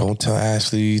 don't tell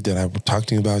Ashley that I talked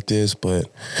to you about this, but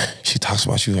she talks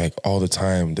about you like all the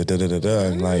time,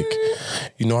 and like,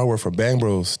 you know, I work for Bang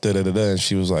Bros, And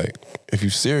she was like, if you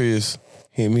serious,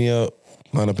 hit me up,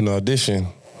 line up an audition.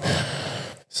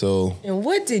 So. And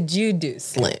what did you do,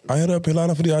 Slim? I hit up and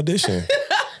line up for the audition.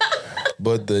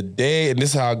 But the day, and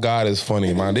this is how God is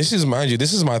funny, man. This is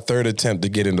my third attempt to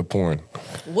get into porn.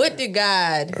 What did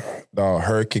God?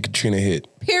 Hurricane Katrina hit.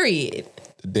 Period.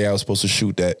 The day I was supposed to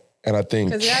shoot that. And I think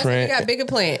Trent got bigger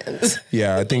plans.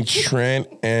 Yeah, I think Trent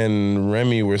and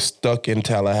Remy were stuck in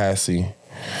Tallahassee.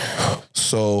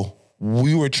 So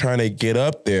we were trying to get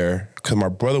up there because my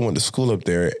brother went to school up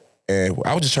there. And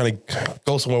I was just trying to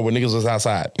go somewhere where niggas was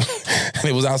outside. And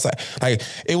it was outside. Like,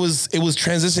 it was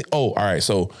transitioning. Oh, all right.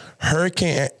 So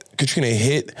Hurricane Katrina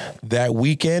hit that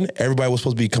weekend. Everybody was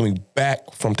supposed to be coming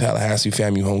back from Tallahassee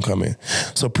FAMU homecoming.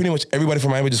 So pretty much everybody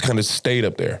from Miami just kind of stayed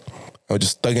up there. I was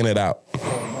just thugging it out.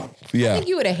 Yeah. I think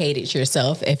you would have hated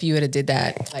yourself if you would have did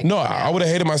that. Like, no, I would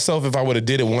have hated myself if I would have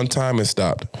did it one time and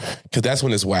stopped. Because that's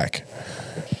when it's whack.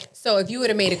 So if you would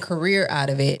have made a career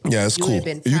out of it, yeah, it's cool.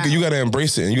 You got to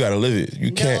embrace it and you got to live it.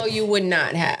 You can't. No, you would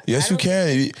not have. Yes, you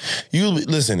can. You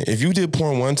listen. If you did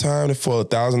porn one time for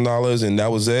 $1,000 and that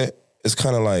was it, it's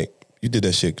kind of like you did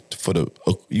that shit for the.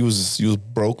 You was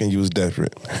broke and you was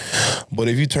desperate. But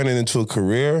if you turn it into a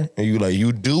career and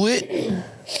you do it,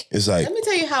 it's like. Let me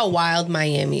tell you how wild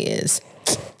Miami is.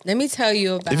 Let me tell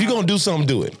you about. If you're gonna do something,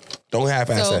 do it. Don't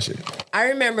half-ass that shit.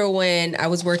 I remember when I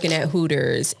was working at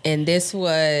Hooters, and I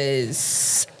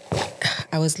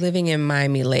was living in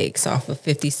Miami Lakes off of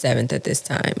 57th at this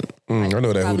time. I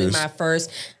know that Hooters.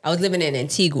 I was living in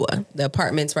Antigua, the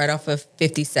apartments right off of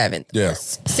 57th. Yeah.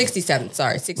 67th,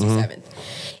 sorry, 67th. Mm-hmm.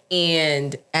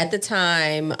 And at the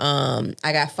time,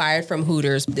 I got fired from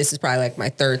Hooters. This is probably like my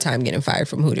third time getting fired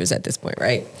from Hooters at this point,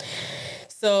 right?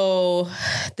 So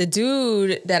the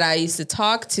dude that I used to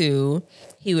talk to,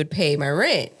 he would pay my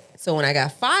rent. So when I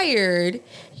got fired,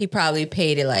 he probably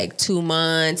paid it like 2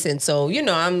 months. And so,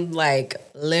 I'm like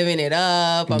living it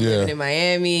up. I'm living in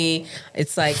Miami.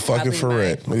 It's like fucking for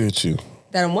rent. Look at you.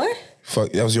 That I'm what?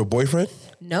 Fuck, that was your boyfriend?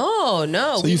 No.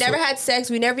 So we never had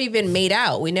sex. We never even made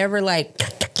out. We never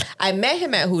I met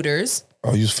him at Hooters.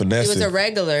 Oh, you was finessing. He was a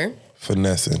regular.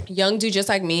 Finessing. Young dude just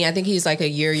like me. I think he's like a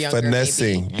year younger.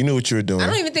 Finessing. Maybe. You knew what you were doing. I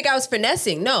don't even think I was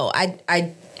finessing. No,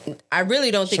 I really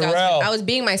don't think Sharrell. I was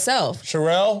being myself.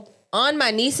 Sharrell? On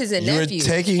my nieces and nephews. You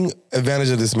were taking advantage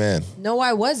of this man. No,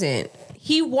 I wasn't.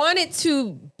 He wanted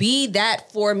to be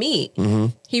that for me.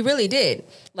 Mm-hmm. He really did.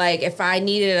 Like, if I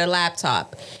needed a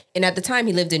laptop, and at the time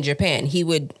he lived in Japan, he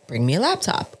would bring me a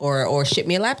laptop or ship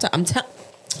me a laptop.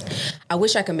 I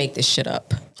wish I could make this shit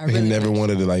up. He never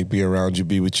wanted to be around you,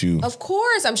 be with you. Of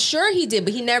course, I'm sure he did,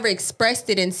 but he never expressed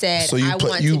it and said, so you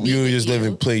were just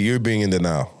living play. You're being in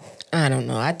denial. I don't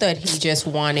know. I thought he just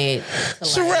wanted to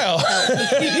Sharrell.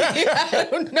 I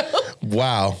don't know.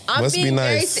 Wow. Must be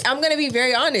nice. I'm going to be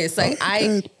very honest.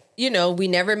 We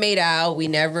never made out. We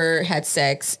never had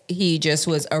sex. He just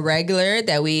was a regular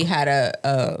that we had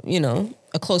a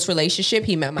close relationship.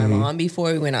 He met my mom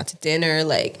before. We went out to dinner.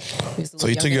 So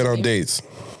he took you out on dates?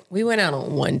 We went out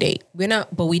on one date.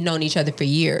 But we'd known each other for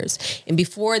years. And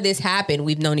before this happened,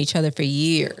 we've known each other for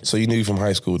years. So you knew from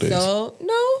high school days? So,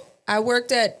 no.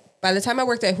 By the time I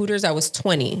worked at Hooters, I was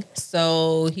 20.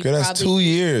 So that's 2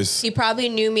 years. He probably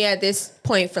knew me at this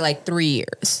point for 3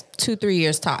 years. 2-3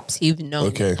 years tops. He'd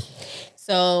known me.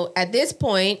 So at this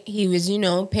point, he was,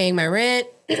 paying my rent.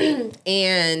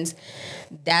 And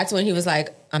that's when he was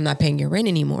like, I'm not paying your rent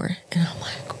anymore. And I'm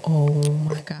like, oh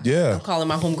my God. Yeah. I'm calling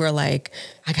my homegirl I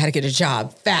got to get a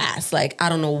job fast. I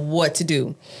don't know what to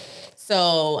do.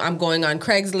 So I'm going on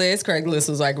Craigslist. Craigslist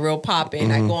was real popping.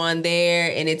 Mm-hmm. I go on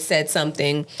there and it said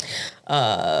something.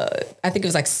 I think it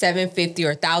was $750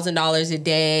 or $1,000 a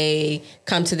day.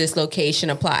 Come to this location,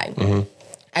 apply. Mm-hmm.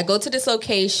 I go to this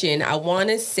location. I want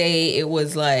to say it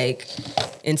was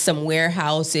in some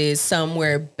warehouses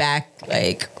somewhere back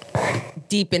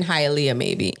deep in Hialeah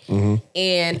maybe. Mm-hmm.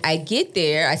 And I get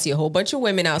there. I see a whole bunch of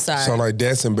women outside. Sound like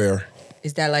Dancing Bear.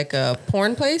 Is that a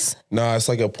porn place? No, it's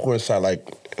a porn site.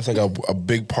 It's a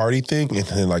big party thing, and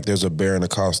then there's a bear in a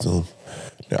costume.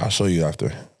 Yeah, I'll show you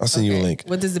after. I'll send you a link.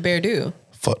 What does the bear do?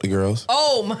 Fuck the girls.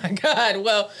 Oh my God.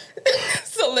 Well,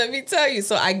 so let me tell you.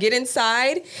 So I get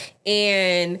inside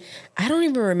and I don't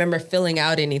even remember filling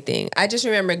out anything. I just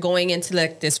remember going into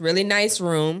this really nice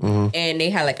room and they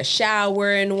had a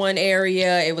shower in one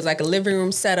area. It was a living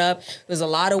room setup. There was a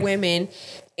lot of women.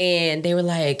 And they were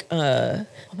oh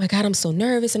my God, I'm so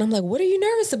nervous. And I'm like, what are you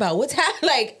nervous about? What's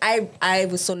happening? I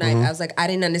was so nice. I was I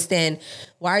didn't understand.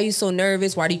 Why are you so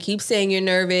nervous? Why do you keep saying you're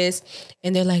nervous?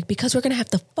 And they're like, because we're going to have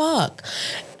to fuck.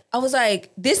 I was like,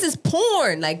 this is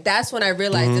porn. That's when I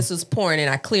realized this was porn and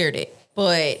I cleared it.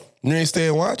 But you ain't stay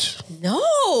and watch? No.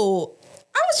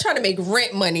 I was trying to make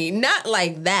rent money. Not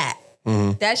like that.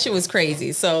 Mm-hmm. That shit was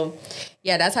crazy. So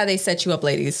yeah, that's how they set you up,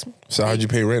 ladies. So how'd you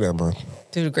pay rent that month?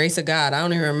 Through the grace of God. I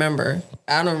don't even remember.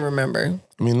 I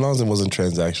mean, as long as it wasn't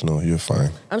transactional, you're fine.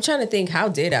 I'm trying to think, how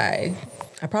did I?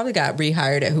 I probably got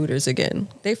rehired at Hooters again.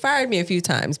 They fired me a few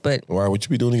times, but... Why would you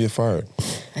be doing to get fired?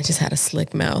 I just had a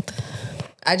slick mouth.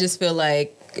 I just feel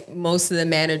like most of the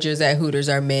managers at Hooters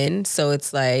are men, so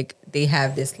it's like they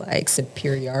have this like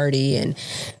superiority, and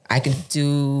I can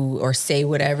do or say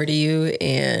whatever to you,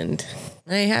 and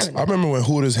I ain't having it. I remember when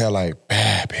Hooters had like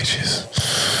bad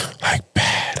bitches, like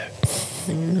bad.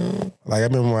 Like I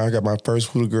remember when I got my first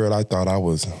Hooter girl, I thought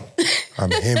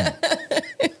I'm him.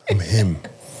 I'm him.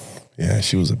 Yeah,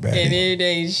 she was a baddie. And it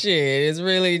ain't shit. It's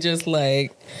really just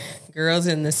like girls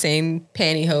in the same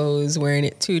pantyhose wearing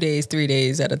it 2 days, 3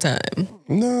 days at a time.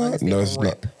 No, it's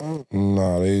not.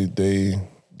 No,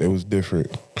 they was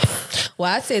different.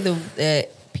 Well, I'd say the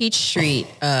Peach Street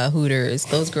Hooters,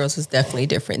 those girls was definitely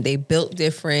different. They built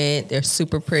different. They're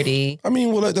super pretty. I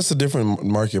mean, well, that's a different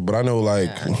market. But I know,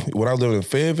 like, when I lived in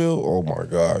Fayetteville, oh my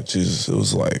God, Jesus, it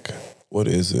was like, what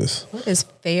is this? What is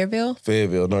Fayetteville?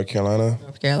 Fayetteville, North Carolina.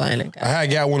 North Carolina. I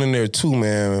got one in there too,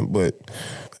 man. But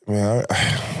man,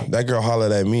 that girl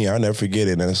hollered at me. I never forget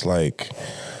it. And it's like,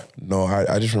 no,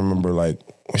 I just remember like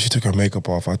when she took her makeup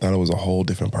off, I thought it was a whole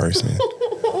different person.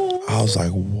 I was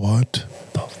like, what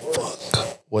the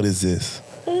fuck? What is this?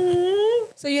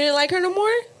 So you didn't like her no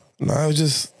more? No, I was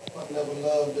just.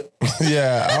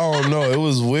 Yeah, I don't know. It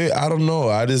was weird. I don't know.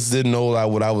 I just didn't know like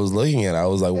what I was looking at. I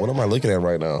was like, what am I looking at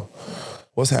right now?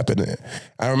 What's happening?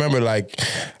 I remember like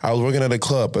I was working at a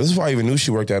club, but this is why I even knew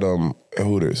she worked at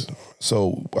Hooters.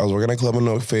 So I was working at a club in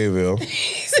North Fayetteville.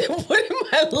 He said, what am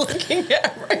I looking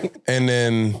at right now? And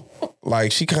then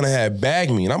like she kind of had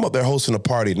bagged me, and I'm up there hosting a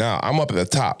party now. I'm up at the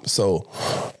top, so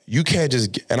you can't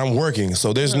just and I'm working,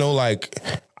 so there's no like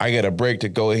I get a break to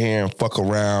go here and fuck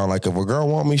around. Like if a girl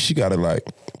want me, she gotta like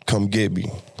come get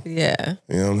me. Yeah.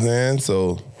 You know what I'm saying?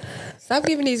 So stop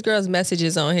giving these girls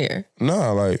messages on here.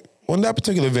 Nah, like well, in that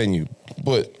particular venue,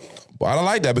 but I don't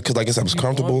like that because like I said, I was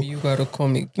comfortable. You gotta call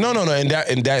me. No.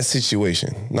 In that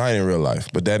situation, not in real life,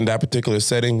 but that in that particular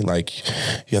setting, like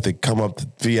you have to come up to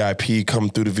VIP, come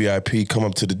through the VIP, come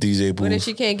up to the DJ booth. What if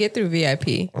she can't get through VIP?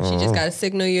 She just gotta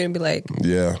signal you and be like,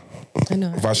 yeah. I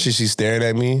know. If she's staring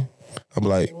at me, I'm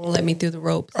like, won't let me through the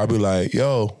ropes. I'll be like,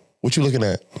 yo, what you looking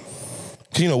at?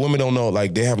 Cause you know, women don't know,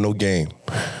 like they have no game.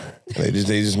 They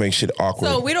just make shit awkward.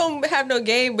 So we don't have no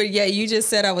game, but yet you just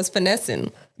said I was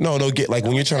finessing. No, get like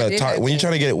when you're trying to talk, when you're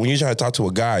trying to talk to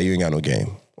a guy, you ain't got no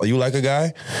game. Like you like a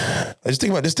guy, just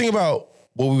think about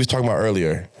what we was talking about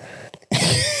earlier.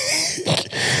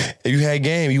 If you had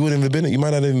game, you wouldn't have been. You might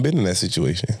not have even been in that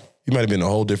situation. You might have been in a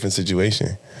whole different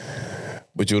situation.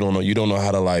 But you don't know. You don't know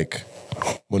how to like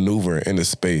maneuver in the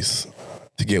space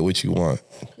to get what you want.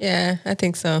 Yeah, I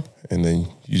think so. And then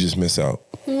you just miss out.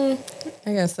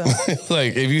 I guess so.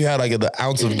 Like if you had like the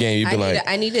ounce of game, you'd be like,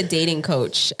 I need a dating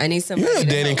coach. I need somebody. Yeah, a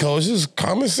dating coach is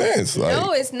common sense. Like,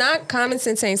 no, it's not common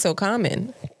sense. Ain't so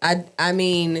common. I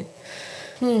mean,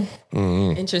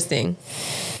 interesting.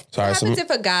 Sorry, what happens if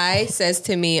a guy says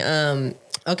to me,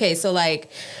 okay, so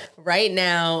like right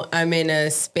now I'm in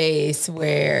a space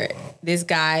where this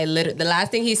guy, the last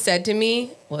thing he said to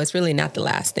me, well, it's really not the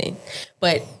last thing,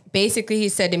 but basically he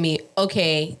said to me,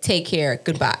 okay, take care,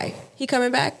 goodbye. He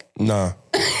coming back? Nah.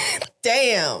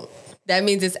 Damn. That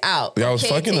means it's out. Y'all was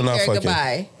okay, fucking or not care, fucking?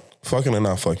 Goodbye. Fucking or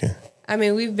not fucking? I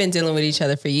mean, we've been dealing with each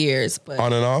other for years, but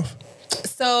on and off?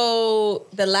 So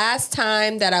the last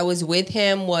time that I was with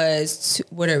him was,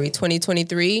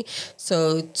 2023?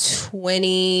 So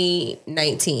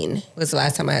 2019 was the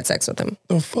last time I had sex with him.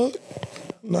 The fuck?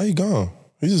 Now you gone.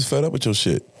 You just fed up with your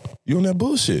shit. You on that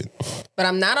bullshit. But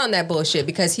I'm not on that bullshit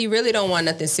because he really don't want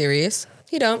nothing serious.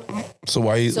 He don't. So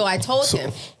why? So I told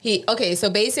him. So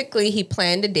basically he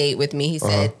planned a date with me. He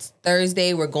said,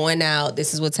 Thursday, we're going out.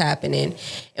 This is what's happening.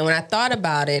 And when I thought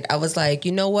about it, I was like,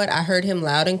 you know what? I heard him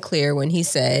loud and clear when he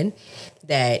said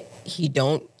that he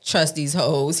don't trust these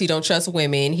hoes. He don't trust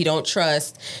women. He don't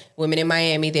trust women in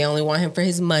Miami. They only want him for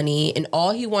his money. And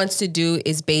all he wants to do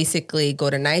is basically go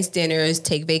to nice dinners,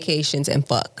 take vacations, and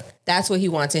fuck. That's what he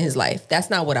wants in his life. That's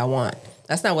not what I want.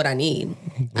 That's not what I need.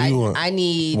 I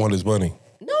want his money.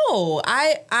 No,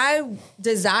 I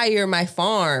desire my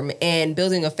farm and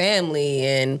building a family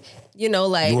and,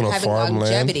 like having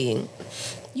longevity. Land?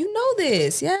 You know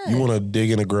this, yeah. You want to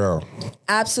dig in the ground.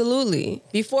 Absolutely.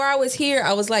 Before I was here,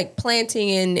 I was like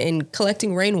planting and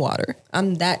collecting rainwater.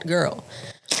 I'm that girl.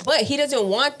 But he doesn't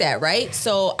want that, right?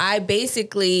 So I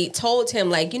basically told him,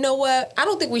 like, you know what? I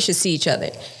don't think we should see each other.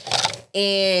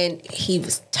 And he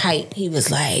was tight. He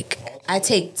was like, I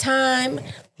take time.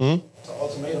 It's an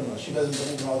ultimatum. She doesn't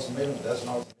believe in ultimatum. That's an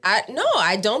ultimatum.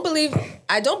 I don't believe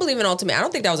in ultimatum. I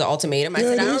don't think that was an ultimatum. I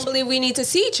said I don't believe we need to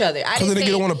see each other. I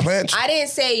didn't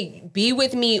say be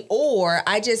with me, or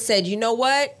I just said, you know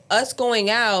what? Us going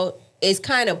out is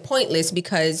kind of pointless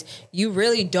because you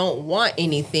really don't want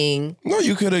anything. No,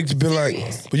 you could have been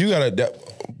serious. Like, but you gotta.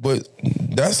 But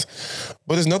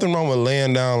But there's nothing wrong with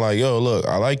laying down like, yo, look,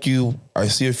 I like you, I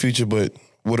see a future, but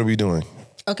what are we doing?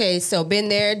 Okay, so been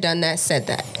there, done that, said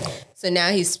that. So now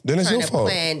he's trying to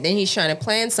plan. Then he's trying to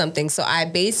plan something. So I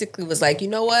basically was like, you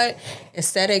know what?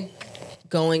 Instead of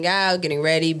going out, getting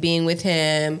ready, being with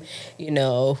him, you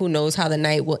know, who knows how the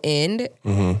night will end.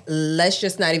 Let's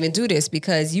just not even do this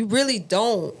because you really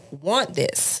don't want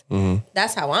this.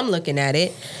 That's how I'm looking at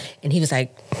it. And he was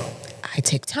like, I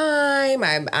take time.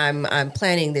 I'm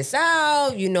planning this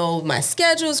out. You know, my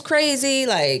schedule's crazy.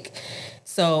 Like,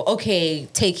 so, okay,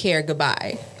 take care,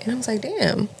 goodbye. And I was like,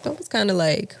 damn, that was kind of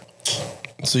like...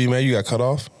 So you mad you got cut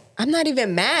off? I'm not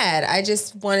even mad. I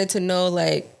just wanted to know,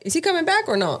 like, is he coming back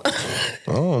or not?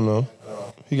 I don't know.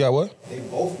 He got what? They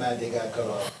both mad they got cut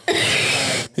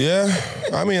off. Yeah.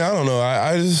 I mean, I don't know.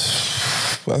 I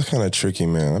just... That's kind of tricky,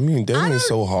 man. I mean, dating is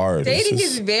so hard. Dating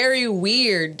is very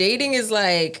weird. Dating is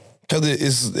like...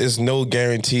 Because it's no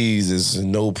guarantees. There's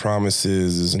no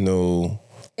promises. There's no...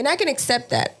 And I can accept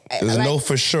that. There's no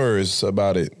for sure's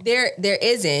about it. There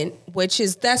isn't,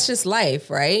 that's just life,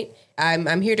 right?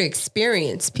 I'm here to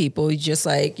experience people, just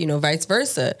like, you know, vice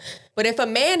versa. But if a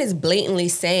man is blatantly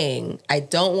saying, I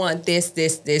don't want this,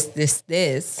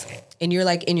 and you're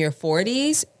like in your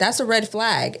 40s, that's a red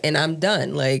flag, and I'm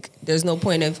done. Like, there's no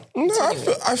point of. No,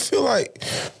 I feel like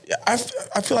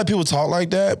people talk like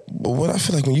that, but what I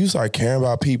feel like when you start caring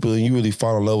about people and you really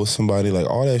fall in love with somebody, like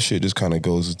all that shit just kind of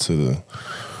goes into the.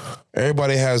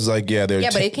 Everybody has like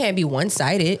but it can't be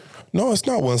one-sided. No, it's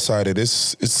not one-sided.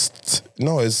 It's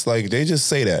like they just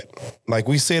say that. Like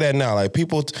we say that now. Like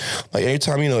people, like every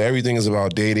time, you know, everything is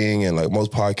about dating and like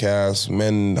most podcasts,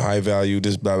 men high value,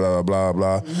 this blah, blah, blah,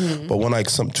 blah. But when like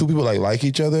two people like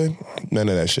each other, none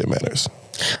of that shit matters.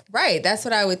 Right. That's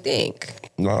what I would think.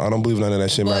 No, I don't believe none of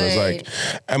that shit matters. Like,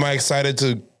 am I excited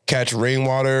to catch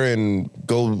rainwater and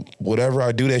go whatever?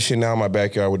 I do that shit now in my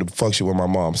backyard with the fuck shit with my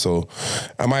mom. So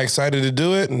am I excited to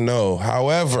do it? No.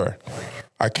 However,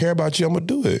 I care about you, I'm gonna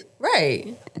do it.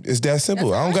 Right. It's that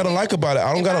simple. I don't gotta like about it.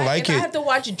 I don't gotta like it. If I have to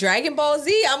watch Dragon Ball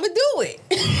Z, I'm gonna do it.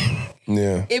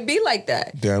 Yeah. It'd be like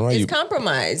that. Damn right. It's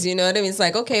compromise. You know what I mean? It's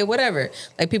like, okay, whatever.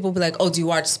 Like people be like, oh, do you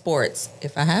watch sports?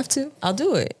 If I have to, I'll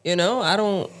do it. You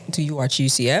know, do you watch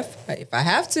UCF? If I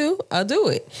have to, I'll do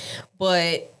it.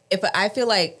 But I feel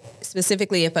like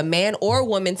specifically if a man or a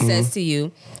woman says to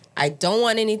you, I don't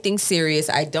want anything serious.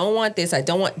 I don't want this.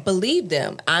 Believe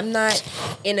them. I'm not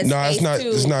in a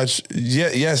space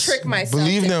yes. Trick myself.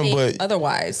 Believe them, but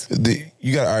otherwise.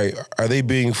 Are they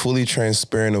being fully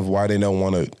transparent of why they don't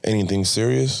want anything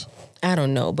serious? I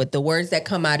don't know, but the words that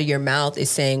come out of your mouth is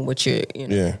saying what you know.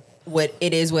 Yeah. What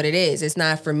it is. It's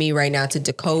not for me right now to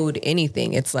decode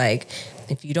anything. It's like,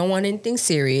 if you don't want anything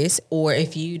serious, or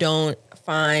if you don't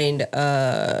find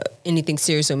anything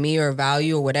serious with me or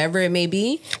value or whatever it may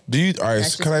be. Can I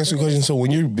ask you a question? So when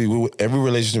you be with every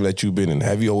relationship that you've been in,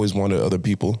 have you always wanted other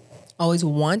people? Always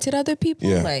wanted other people?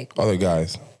 Yeah, like other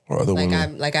guys or other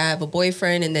women. I have a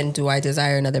boyfriend and then do I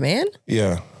desire another man?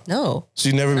 Yeah. No. So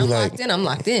you never be like... I'm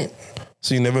locked in.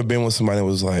 So you never been with somebody that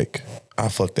was like, I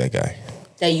fuck that guy.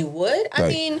 That you would? I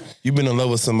mean... You've been in love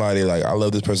with somebody like, I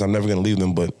love this person, I'm never going to leave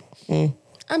them, but...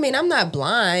 I mean, I'm not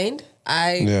blind.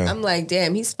 I'm like,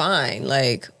 damn, he's fine.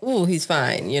 Like, ooh, he's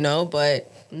fine, you know? But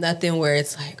nothing where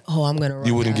it's like, oh, I'm going to run.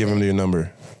 You wouldn't give him your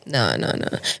number? No.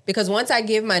 Because once I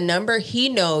give my number, he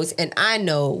knows and I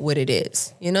know what it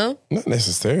is, you know? Not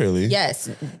necessarily. Yes.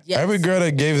 Every girl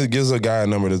that gives a guy a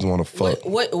number doesn't want to fuck.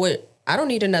 What? I don't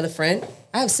need another friend.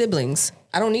 I have siblings.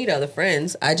 I don't need other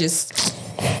friends.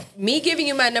 Me giving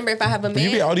you my number if I have a man. But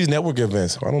you be at all these network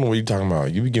events. I don't know what you're talking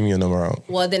about. You be giving your number out.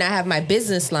 Well, then I have my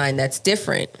business line that's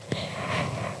different.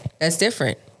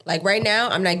 Like right now,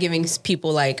 I'm not giving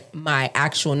people like my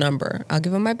actual number. I'll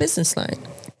give them my business line.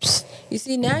 You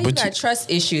see, now you got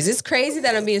trust issues. It's crazy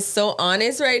that I'm being so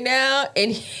honest right now.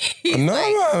 And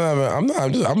I'm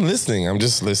not. I'm listening. I'm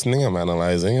just listening. I'm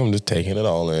analyzing. I'm just taking it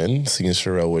all in, seeing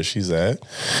Sharrell where she's at,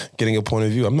 getting a point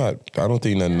of view. I don't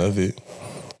think nothing of it.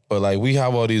 But like we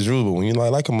have all these rules, but when you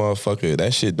like a motherfucker,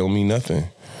 that shit don't mean nothing.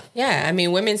 Yeah, I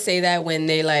mean, women say that when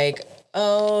they like,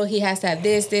 oh, he has to have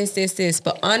this.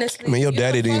 But honestly, I mean, your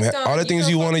daddy didn't even have all the things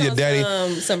you wanted. Your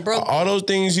daddy, some broke. All those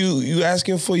things you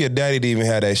asking for, your daddy didn't even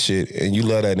have that shit, and you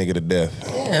love that nigga to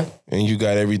death. Yeah, and you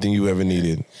got everything you ever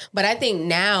needed. But I think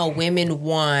now women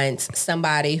want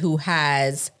somebody who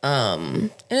has,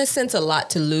 in a sense, a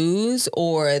lot to lose,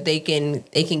 or they can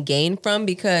gain from,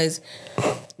 because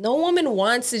no woman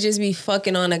wants to just be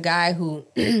fucking on a guy who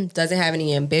doesn't have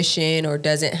any ambition or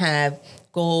doesn't have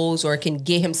goals or can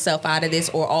get himself out of this,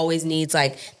 or always needs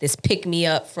like this pick me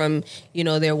up from, you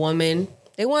know, their woman.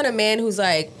 They want a man who's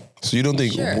like, So you don't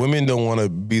think women don't want to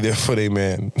be there for their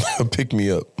man? Pick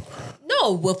me up.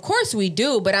 No, of course we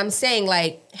do. But I'm saying,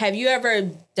 like, have you ever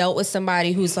dealt with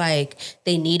somebody who's like,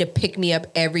 they need to pick me up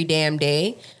every damn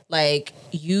day? Like,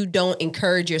 you don't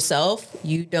encourage yourself.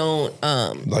 You don't...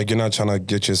 like, you're not trying to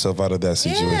get yourself out of that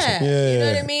situation. Yeah. You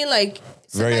know what I mean? Like,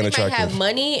 somebody might have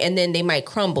money and then they might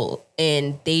crumble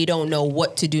and they don't know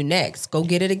what to do next. Go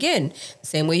get it again.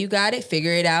 Same way you got it,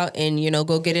 figure it out and, you know,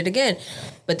 go get it again.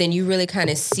 But then you really kind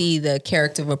of see the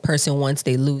character of a person once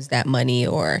they lose that money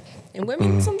or... And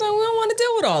women, sometimes we don't want to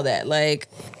deal with all that. Like...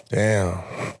 Damn.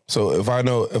 So if I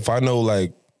know,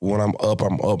 like, when I'm up,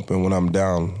 and when I'm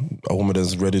down, a woman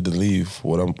that's ready to leave,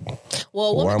 why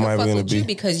am I even gonna be? You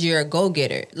because you're a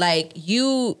go-getter. Like,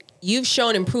 you've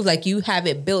shown and proved, like, you have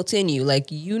it built in you. Like,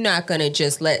 you're not gonna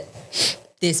just let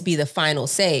this be the final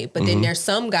say. But then there's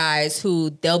some guys who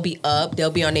they'll be on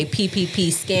their PPP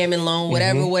scamming loan,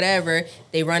 whatever.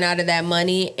 They run out of that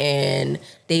money and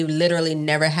they literally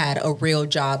never had a real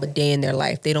job a day in their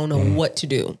life. They don't know what to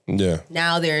do. Yeah.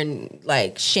 Now they're in,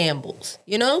 like, shambles,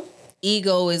 you know?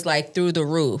 Ego is, like, through the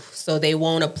roof. So they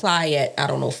won't apply at, I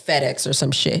don't know, FedEx or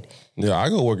some shit. Yeah, I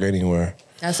go work anywhere.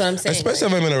 That's what I'm saying. Especially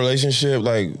if I'm in a relationship,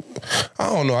 like, I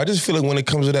don't know. I just feel like when it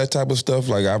comes to that type of stuff,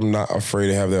 like, I'm not afraid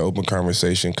to have that open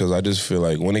conversation because I just feel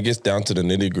like when it gets down to the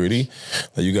nitty gritty,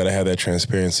 like, you got to have that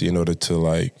transparency in order to,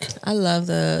 like... I love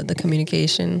the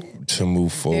communication. To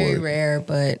move forward. Very rare,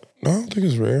 but... No, I don't think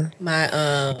it's rare.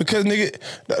 Because nigga,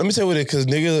 let me tell you what it is. Because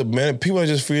nigga, man, people are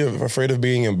just afraid of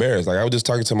being embarrassed. Like, I was just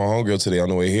talking to my homegirl today on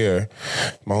the way here,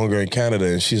 my homegirl in Canada,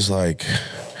 and she's like...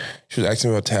 She was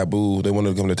asking me about Taboo. They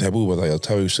wanted to come to Taboo, but like, I'll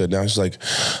tell you, shut down. She's like,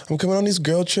 I'm coming on these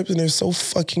girl trips and they're so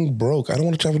fucking broke. I don't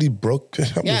want to travel with these broke.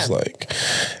 I'm just like,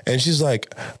 and she's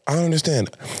like, I don't understand.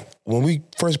 When we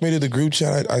first made it the group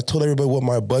chat, I told everybody what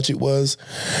my budget was,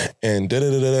 and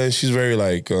da-da-da-da-da. She's very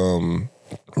like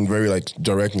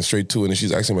direct and straight to it. And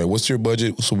she's asking me, what's your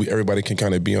budget? So everybody can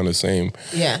kind of be on the same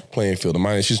playing field of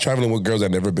mine. And she's traveling with girls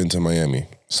that never been to Miami.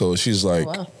 So she's like,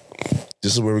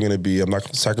 this is where we're going to be. I'm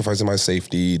not sacrificing my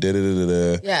safety,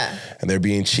 da-da-da-da-da. Yeah. And they're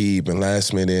being cheap and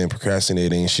last minute and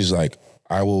procrastinating. She's like,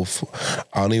 I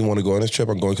don't even want to go on this trip.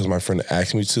 I'm going because my friend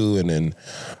asked me to. And then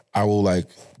I will, like,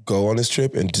 go on this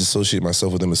trip and dissociate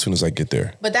myself with them as soon as I get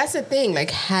there. But that's the thing. Like,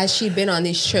 has she been on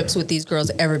these trips with these girls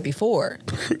ever before?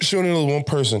 She only knows one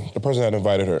person. The person that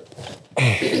invited her.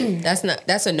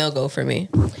 That's a no-go for me.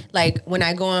 Like, when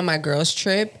I go on my girls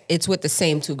trip, it's with the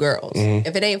same two girls.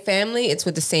 If it ain't family, it's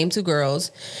with the same two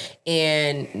girls.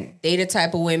 And they the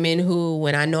type of women who,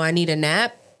 when I know I need a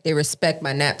nap, they respect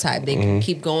my nap time. They can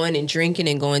keep going and drinking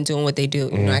and going doing what they do.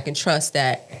 You know, I can trust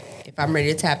that if I'm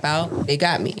ready to tap out, they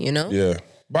got me, you know? Yeah.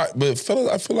 But fellas,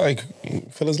 I feel like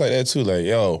fellas like that too. Like,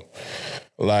 yo,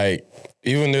 like,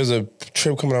 even there's a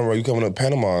trip coming up, you coming to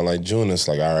Panama in like June. It's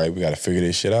like, all right, we got to figure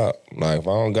this shit out. Like, if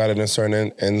I don't got it in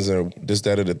certain ends or this,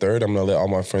 that, or the third, I'm going to let all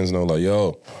my friends know, like,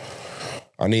 yo,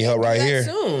 I need help right here.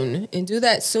 Soon. And do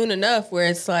that soon enough where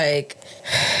it's like,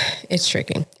 it's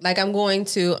tricky. Like, I'm going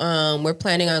to, we're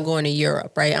planning on going to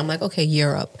Europe, right? I'm like, okay,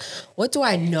 Europe. What do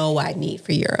I know I need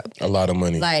for Europe? A lot of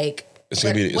money. Like, what's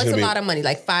a lot of money?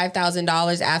 Like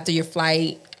 $5,000 after your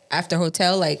flight, after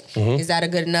hotel? Like, is that a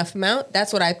good enough amount?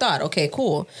 That's what I thought. Okay,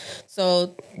 cool.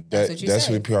 So that's what you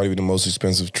said. That's probably the most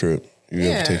expensive trip you've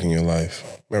ever taken in your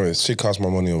life. Remember, this shit costs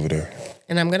more money over there.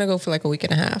 And I'm going to go for like a week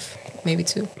and a half, maybe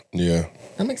 2. Yeah.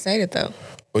 I'm excited though.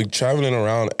 But traveling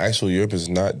around actual Europe is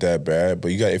not that bad.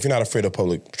 But if you're not afraid of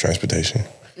public transportation.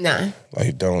 Nah.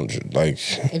 Like, don't, like...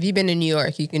 If you've been to New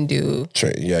York, you can do...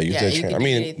 Train. I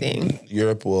mean, anything.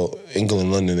 Europe,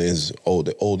 England, London is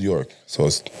old York. So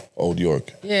it's old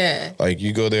York. Yeah. Like,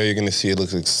 you go there, you're going to see it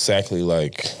looks exactly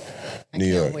like New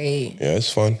York. Can't wait. Yeah,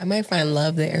 it's fun. I might find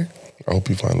love there. I hope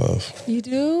you find love. You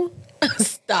do?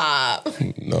 Stop.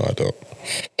 No, I don't.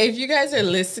 If you guys are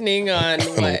listening on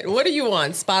what are you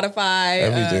on? Spotify?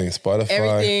 Everything. Spotify.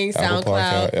 Everything. Apple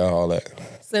SoundCloud. Podcast, yeah, all that.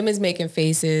 Slim is making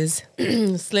faces.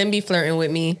 Slim be flirting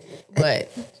with me, but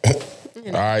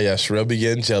all right, yeah, Sharrell be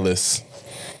getting jealous.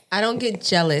 I don't get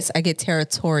jealous. I get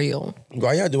territorial.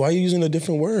 Why are you using a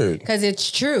different word? Because it's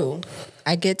true.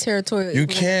 I get territorial. You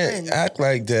can't act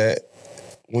like that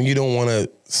when you don't want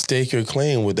to stake your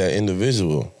claim with that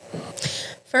individual.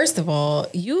 First of all,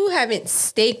 you haven't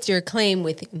staked your claim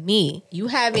with me. You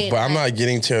haven't. But I'm not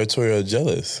getting territorial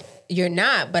jealous. You're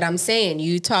not, but I'm saying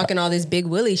you talking all this Big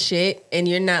Willie shit, and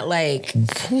you're not like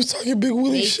who's talking Big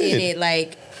Willie shit? It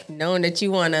like knowing that you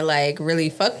want to like really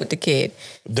fuck with the kid.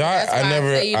 I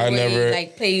never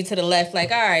like play you to the left,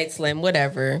 like all right, Slim,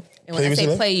 whatever. And when I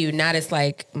say play you, not as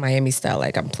like Miami style,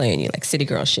 like I'm playing you like city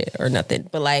girl shit or nothing,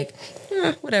 but like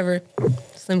whatever.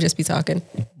 Slim just be talking.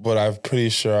 But I'm pretty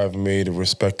sure I've made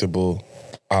respectable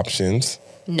options.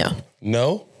 No.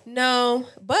 No? No.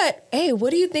 But, hey,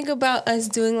 what do you think about us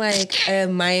doing like a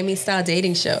Miami-style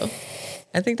dating show?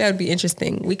 I think that would be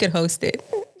interesting. We could host it.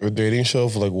 A dating show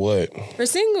for like what? For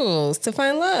singles, to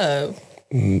find love.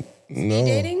 No. Speed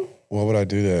dating? Why would I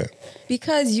do that?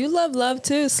 Because you love love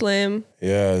too, Slim.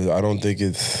 Yeah, I don't think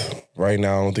it's, right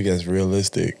now, I don't think it's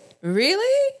realistic.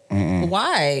 Really? Mm-mm.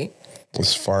 Why?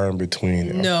 It's far in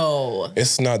between. No.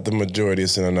 It's not the majority,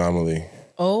 it's an anomaly.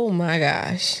 Oh my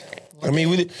gosh. I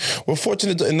mean, we're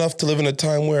fortunate enough to live in a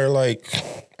time where, like,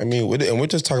 I mean, and we're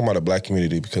just talking about the black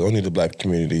community because only the black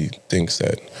community thinks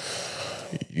that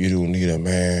you don't need a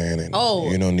man and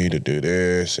you don't need to do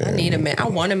this. And, I need a man. I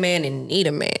want a man and need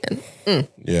a man. Mm.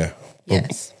 Yeah.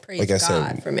 Yes. Praise like God I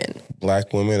said, for men.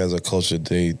 Black women as a culture,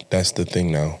 that's the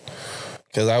thing now.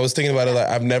 Because I was thinking about it, like,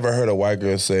 I've never heard a white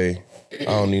girl say, I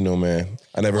don't need no man.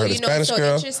 I never heard a Spanish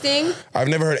girl. Interesting? I've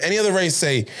never heard any other race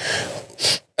say,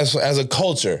 as a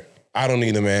culture, I don't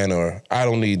need a man, or I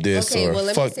don't need this, or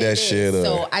fuck that shit.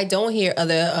 So I don't hear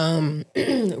other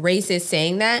races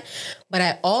saying that, but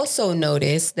I also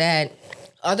noticed that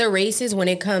other races, when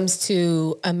it comes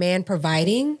to a man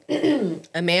providing,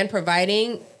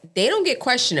 they don't get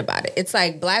questioned about it. It's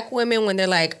like black women when they're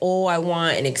like, oh, I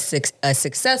want a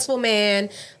successful man,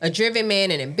 a driven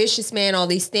man, an ambitious man, all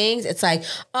these things. It's like,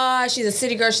 she's a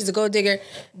city girl, she's a gold digger.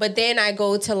 But then I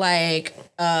go to like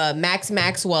Max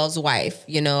Maxwell's wife.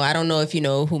 You know, I don't know if you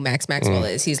know who Max Maxwell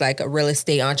is. He's like a real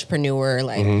estate entrepreneur,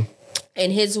 like.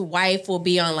 And his wife will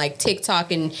be on like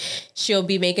TikTok and she'll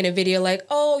be making a video like,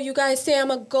 oh, you guys say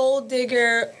I'm a gold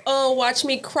digger. Oh, watch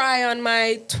me cry on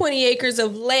my 20 acres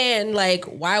of land. Like,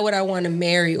 why would I want to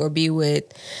marry or be with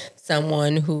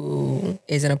someone who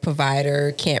isn't a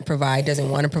provider, can't provide, doesn't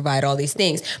want to provide, all these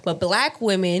things? But black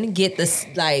women get this,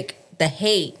 like, the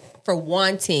hate for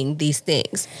wanting these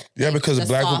things. Yeah, like, because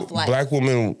black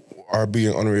women are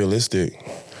being unrealistic.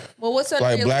 Well, what's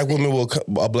like black women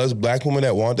black women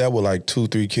that want that with like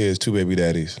 2-3 kids, 2 baby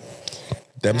daddies.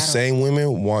 Them same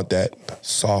women want that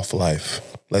soft life.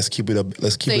 Let's keep it up.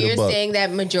 Let's keep it up. So you're saying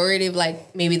that majority of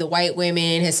like maybe the white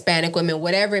women, Hispanic women,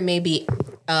 whatever it may be,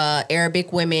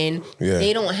 Arabic women,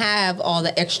 they don't have all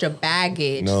the extra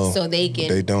baggage, so they can.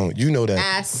 They don't. You know that.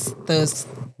 Ask those.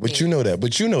 But you know that.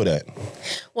 But you know that.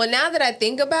 Well, now that I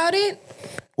think about it.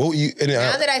 Well,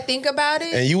 that I think about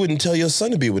it, and you wouldn't tell your son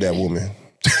to be with that woman.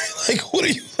 Like, what are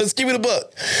you? Let's give it a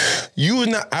buck. You would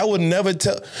not. I would never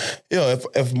tell. You know,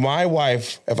 if my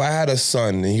wife, if I had a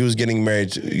son and he was getting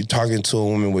married, talking to a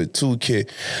woman with 2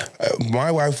 kids, my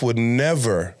wife would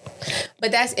never.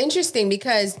 But that's interesting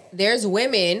because there's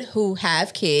women who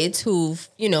have kids who've,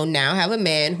 now have a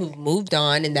man who've moved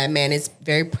on, and that man is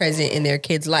very present in their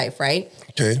kid's life, right?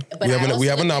 Okay. But we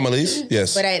have anomalies.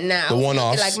 Yes. But the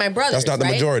one-offs, like my brothers, that's not the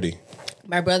majority.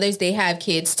 My brothers, they have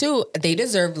kids too. They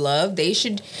deserve love. It's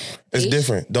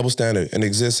different. Double standard. And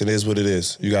exists. It is what it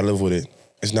is. You got to live with it.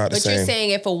 It's not the same. But you're saying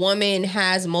if a woman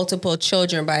has multiple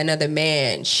children by another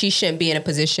man, she shouldn't be in a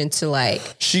position to like...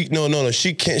 No.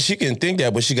 She can think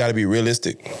that, but she got to be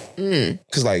realistic.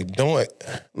 Because like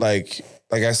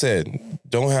I said,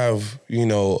 don't have,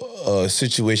 a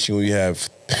situation where you have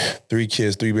 3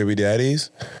 kids, 3 baby daddies,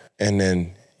 and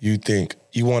then you think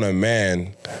you want a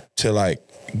man to like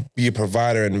be a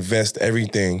provider and invest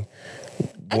everything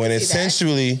when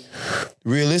essentially,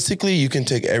 realistically, you can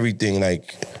take everything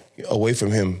like away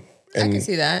from him. And I can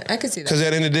see that. Because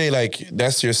at the end of the day, like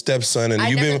that's your stepson, and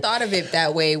I never thought of it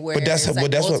that way. Where that's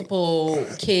multiple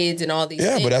kids and all these.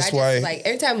 Yeah, things. But that's why. Like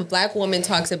every time a black woman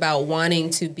talks about wanting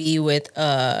to be with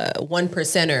a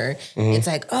 1%er, it's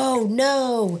like, oh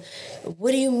no,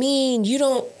 what do you mean you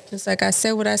don't? It's like I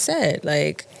said what I said.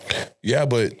 Like. Yeah,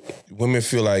 but women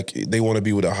feel like they want to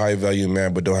be with a high value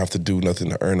man, but don't have to do nothing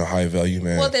to earn a high value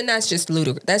man. Well, then that's just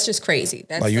ludicrous. That's just crazy.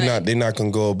 That's they're not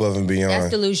gonna go above and beyond. That's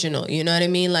delusional. You know what I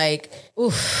mean? Like,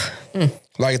 oof.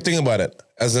 Like think about it.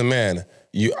 As a man,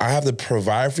 I have to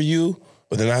provide for you,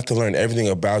 but then I have to learn everything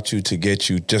about you to get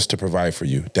you just to provide for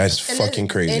you. That's fucking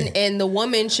crazy. And the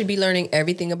woman should be learning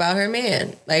everything about her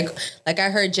man. Like I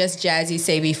heard Just Jazzy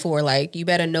say before, like, you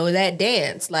better know that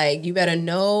dance. Like, you better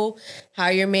know how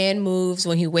your man moves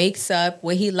when he wakes up,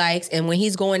 what he likes, and when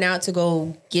he's going out to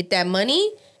go get that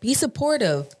money, be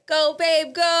supportive. Go,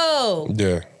 babe, go.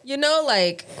 Yeah.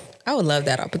 Like, I would love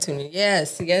that opportunity.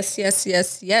 Yes. Let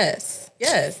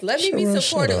me be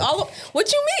supportive.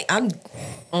 What you mean? I'm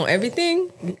on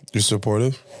everything. You're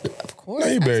supportive? Of course.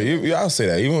 No, you better. I'll say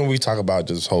that. Even when we talk about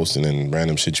just hosting and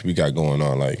random shit we got going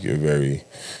on, like you're very.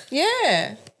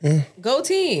 Yeah. Yeah. Go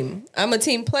team. I'm a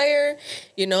team player.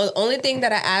 You know, the only thing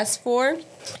that I ask for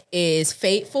is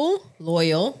faithful,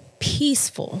 loyal,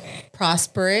 peaceful,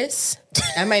 prosperous.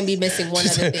 I might be missing one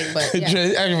other thing, but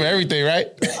yeah. Everything, right?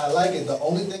 I like it. The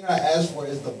only thing I ask for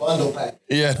is the bundle pack.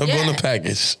 Yeah, the bundle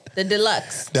package. The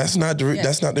deluxe. That's not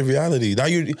the reality. Now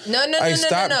you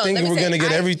stop thinking we're gonna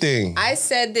get everything. I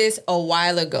said this a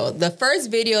while ago. The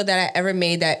first video that I ever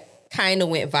made that kind of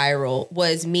went viral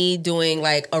was me doing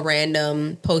like a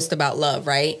random post about love,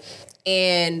 right?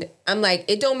 And I'm like,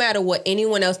 it don't matter what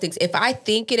anyone else thinks. If I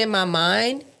think it in my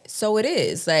mind, so it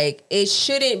is. Like, it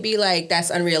shouldn't be like that's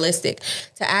unrealistic.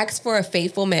 To ask for a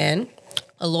faithful man,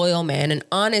 a loyal man, an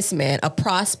honest man, a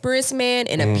prosperous man,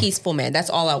 and a peaceful man. That's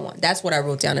all I want. That's what I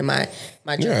wrote down in my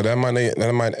journal. Yeah, that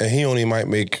might, and he only might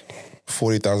make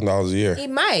 $40,000 a year. He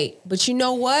might, but you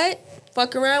know what?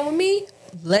 Fuck around with me.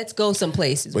 Let's go some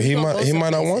places. But he might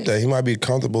not want that. He might be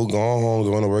comfortable going home,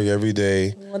 going to work every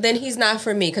day. Well, then he's not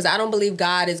for me because I don't believe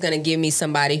God is going to give me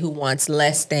somebody who wants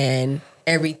less than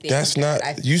everything. That's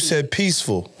not. You said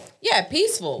peaceful. Yeah,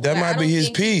 peaceful. That might be his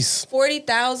peace.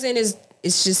 40,000 is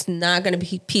just not going to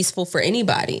be peaceful for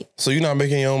anybody. So you're not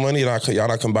making your own money? Y'all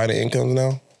not combining incomes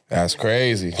now? That's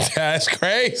crazy. That's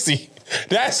crazy.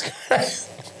 That's crazy.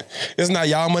 It's not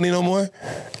y'all money no more.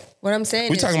 What I'm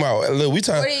saying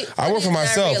I work for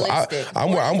myself.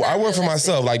 I work for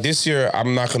myself. Like this year,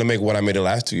 I'm not gonna make what I made the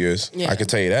last 2 years. Yeah. I can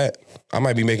tell you that. I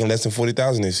might be making less than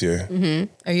 $40,000 this year.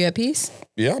 Mm-hmm. Are you at peace?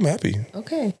 Yeah, I'm happy.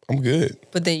 Okay, I'm good.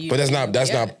 But that's not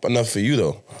enough for you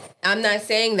though. I'm not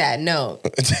saying that. No.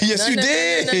 Yes, you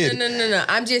did. No.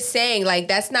 I'm just saying like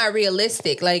that's not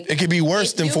realistic. Like it could be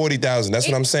worse than 40,000. That's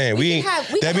what I'm saying.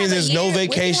 That means there's no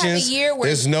vacations.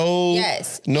 There's no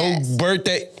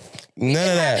birthday. None of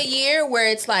that. Have a year where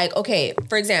it's like, okay,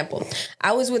 for example,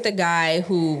 I was with a guy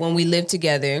who, when we lived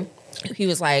together, he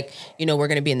was like, you know, we're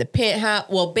going to be in the penthouse.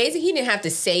 Well, basically, he didn't have to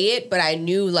say it, but I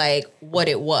knew like what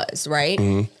it was, right?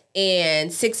 Mm-hmm.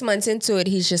 And 6 months into it,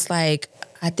 he's just like,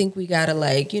 I think we got to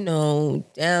like, you know,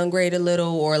 downgrade a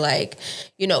little or like,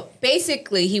 you know,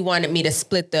 basically he wanted me to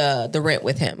split the rent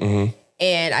with him. Mm-hmm.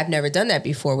 And I've never done that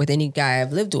before with any guy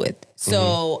I've lived with.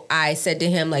 So I said to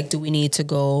him, like, do we need to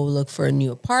go look for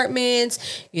new apartments?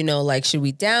 You know, like, should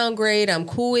we downgrade? I'm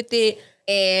cool with it.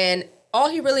 And all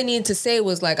he really needed to say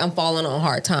was, like, I'm falling on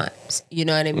hard times. You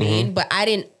know what I mean? Mm-hmm. But I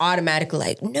didn't automatically,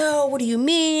 like, no, what do you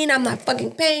mean? I'm not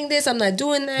fucking paying this. I'm not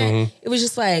doing that. Mm-hmm. It was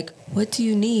just like, what do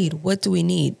you need? What do we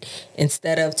need?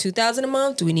 Instead of $2,000 a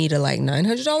month, do we need a, like,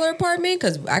 $900 apartment?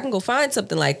 Because I can go find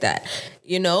something like that.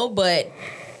 You know, but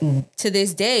to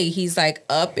this day, he's like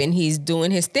up and he's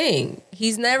doing his thing.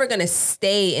 He's never going to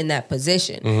stay in that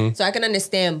position. Mm-hmm. So I can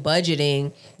understand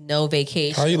budgeting, no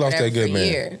vacation. How you lost that good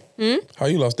man? How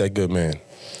you lost that good man?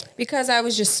 Because I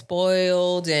was just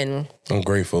spoiled and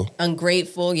ungrateful.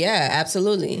 Yeah,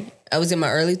 absolutely. I was in my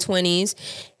early 20s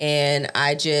and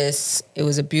it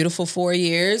was a beautiful 4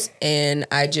 years. And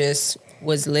I just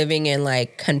was living in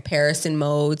like comparison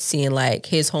mode, seeing like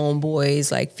his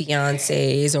homeboys, like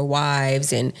fiancés or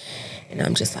wives. And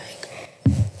I'm just like,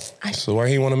 so why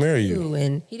he want to marry you?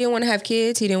 And he didn't want to have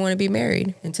kids. He didn't want to be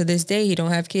married. And to this day, he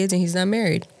don't have kids and he's not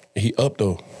married. He up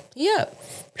though. He up.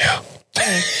 Yeah.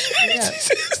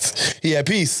 He at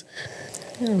peace.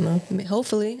 I don't know.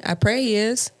 Hopefully. I pray he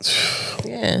is.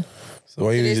 Yeah. So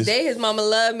why to this day, his mama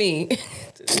love me.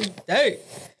 To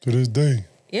this day.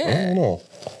 Yeah. I don't know.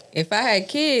 If I had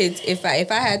kids, if I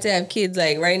had to have kids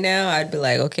like right now, I'd be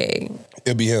like, okay.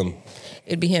 It'd be him.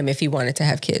 It'd be him if he wanted to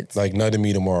have kids. Like, nothing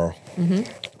me tomorrow.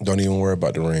 Mm-hmm. Don't even worry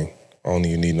about the ring. I don't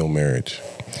even need no marriage.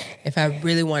 If I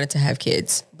really wanted to have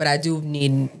kids. But I do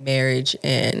need marriage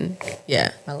and,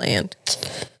 yeah, my land.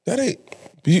 That ain't...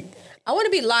 I want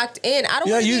to be locked in. I don't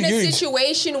want to be in a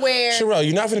situation where... Sharrell,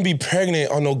 you're not going to be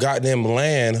pregnant on no goddamn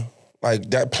land. Like,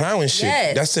 that plowing shit.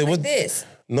 Yes, that's it. Like what this.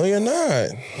 No, you're not.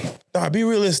 Nah, be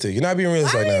realistic. You're not being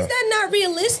realistic right now. Why is that not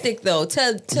realistic, though?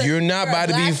 You're not about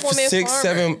to be 6,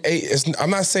 7, 8. I'm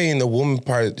not saying the woman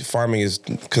part of farming is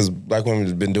because black women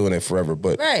have been doing it forever,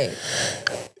 but right.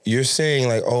 You're saying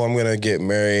like, oh, I'm gonna get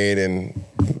married and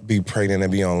be pregnant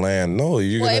and be on land. No,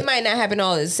 it might not happen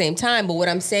all at the same time, but what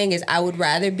I'm saying is I would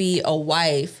rather be a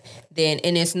wife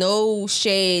and it's no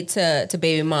shade to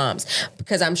baby moms,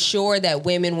 because I'm sure that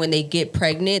women, when they get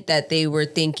pregnant, that they were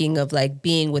thinking of like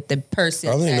being with the person.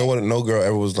 I don't think no girl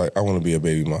ever was like, I want to be a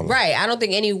baby mama. Right. I don't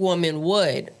think any woman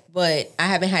would, but I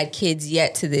haven't had kids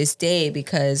yet to this day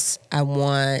because I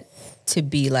want to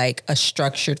be like a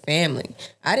structured family.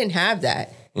 I didn't have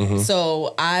that. Mm-hmm.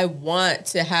 So I want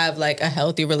to have like a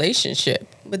healthy relationship.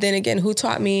 But then again, who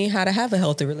taught me how to have a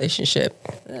healthy relationship?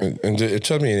 And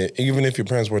trust me, even if your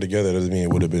parents were together, doesn't mean it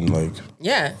would have been like...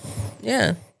 Yeah.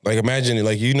 Like imagine,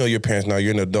 like you know your parents now.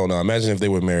 You're an adult now. Imagine if they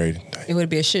were married. It would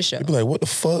be a shit show. You'd be like, what the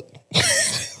fuck?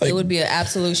 Like, it would be an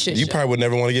absolute shit show. You probably would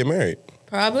never want to get married.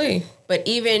 Probably. But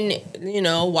even,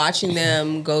 watching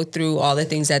them go through all the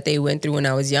things that they went through when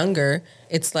I was younger,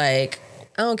 it's like,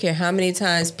 I don't care how many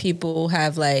times people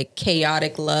have like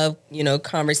chaotic love,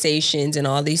 conversations and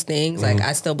all these things. Like,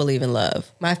 I still believe in love.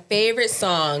 My favorite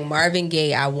song, Marvin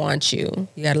Gaye, I Want You.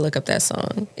 You got to look up that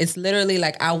song. It's literally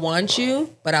like, I want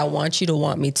you, but I want you to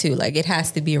want me too. Like, it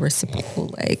has to be a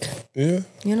reciprocal, like, yeah.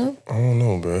 I don't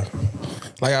know, bro.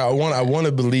 Like, I want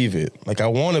to believe it. Like, I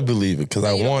want to believe it because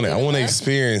I want it. I want to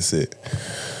experience it.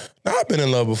 Now, I've been in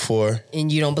love before.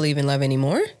 And you don't believe in love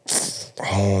anymore?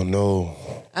 Oh, no.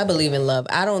 I believe in love.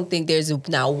 I don't think there's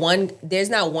not one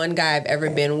guy I've ever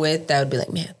been with that would be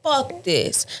like, man, fuck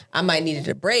this. I might needed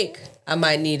a break. I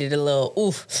might needed a little,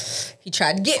 oof. He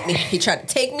tried to get me. He tried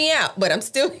to take me out, but I'm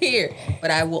still here.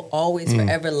 But I will always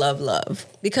forever love.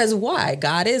 Because why?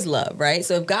 God is love, right?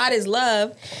 So if God is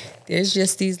love, there's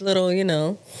just these little,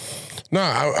 No,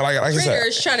 like I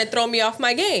said, trying to throw me off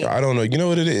my game. I don't know. You know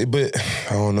what it is? But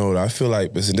I don't know. I feel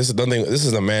like, listen, this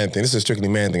is a man thing. This is a strictly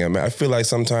man thing. I feel like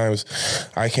sometimes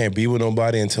I can't be with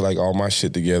nobody until like all my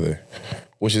shit together,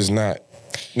 which is not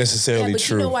necessarily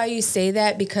true. You know why you say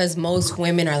that? Because most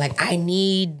women are like, I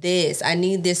need this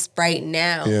right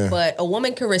now. Yeah. But a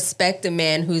woman can respect a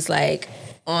man who's like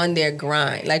on their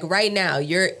grind. Like right now,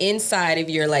 you're inside of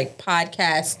your like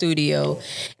podcast studio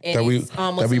and it's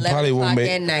almost 11 o'clock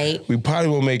at night. We probably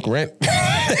will make rent.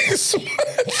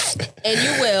 And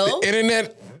you will. The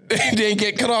internet didn't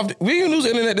get cut off. We didn't lose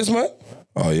internet this month.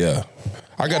 Oh yeah.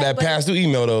 I got that pass through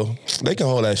email though. They can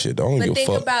hold that shit. Don't give a fuck.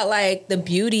 But think about like the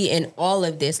beauty in all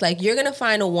of this. Like you're gonna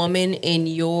find a woman in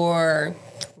your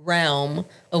realm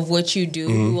of what you do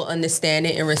who will understand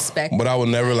it and respect. But I would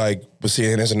never but see,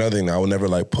 and that's another thing. I would never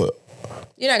put.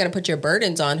 You're not gonna put your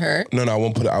burdens on her. No, I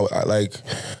won't put.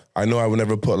 I know I would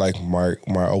never put like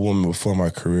a woman before my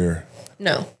career.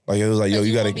 No, like it was like yo,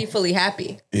 you gotta be fully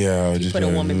happy. Yeah, if you put a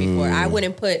woman before. I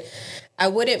wouldn't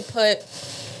put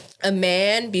a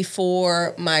man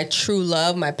before my true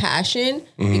love, my passion,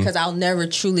 because I'll never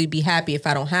truly be happy if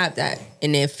I don't have that.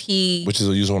 And if which is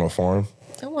you just want a farm.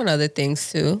 I want other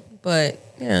things too, but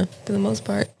yeah, for the most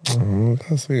part.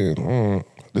 That's it.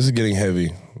 This is getting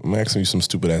heavy. I'm asking you some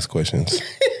stupid ass questions.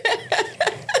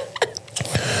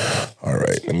 All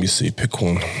right, let me see. Pick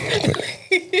one.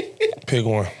 Pick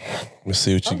one. Let me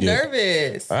see what you get. I'm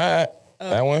nervous. All right,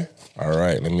 that one. All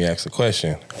right, let me ask a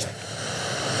question.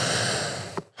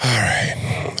 All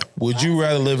right. Would you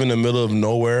rather live in the middle of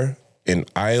nowhere in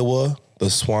Iowa,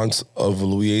 the swamps of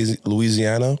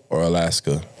Louisiana, or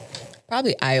Alaska?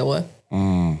 Probably Iowa.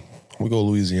 We go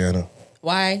Louisiana.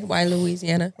 Why? Why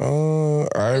Louisiana?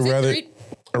 I'd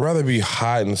rather be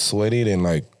hot and sweaty than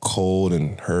like cold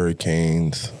and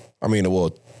hurricanes. I mean,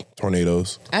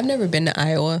 tornadoes. I've never been to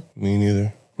Iowa. Me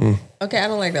neither. Okay, I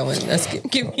don't like that one. Let's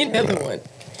give me another one.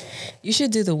 You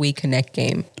should do the We Connect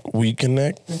game. We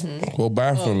Connect? Mm-hmm. Well,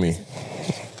 buy from me.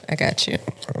 I got you.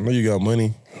 I know you got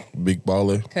money. Big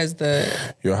baller. Because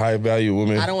you're a high value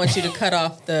woman. I don't want you to cut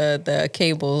off the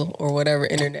cable or whatever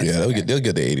internet. Yeah, they'll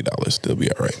get the $80. They'll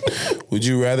be all right. Would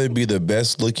you rather be the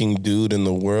best looking dude in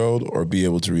the world or be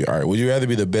able to read? All right. Would you rather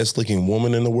be the best looking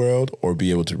woman in the world or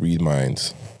be able to read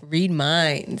minds? Read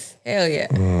minds. Hell yeah.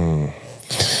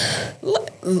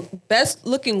 Best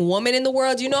looking woman in the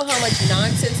world. You know how much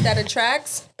nonsense that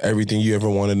attracts? Everything you ever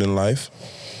wanted in life.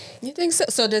 You think so?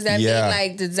 So does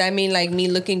that mean like me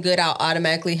looking good, I'll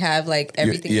automatically have like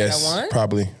everything that I want?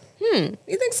 Probably. You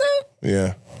think so?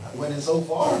 Yeah. Winning so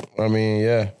far. I mean,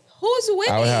 yeah. Who's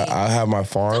winning? I'll have my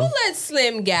farm. Don't let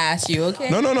Slim gas you,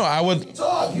 okay? No. I would. You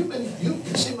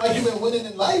seem like you've been winning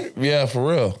in life. Yeah,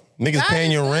 for real. Niggas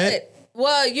paying your rent.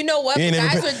 Well, you know what?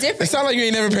 Guys are different. It sounds like you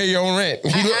ain't never paid your own rent.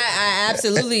 I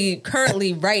absolutely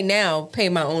currently right now pay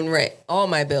my own rent, all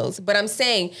my bills. But I'm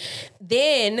saying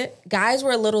then guys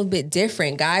were a little bit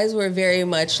different. Guys were very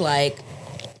much like,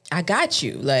 I got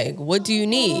you. Like, what do you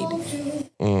need?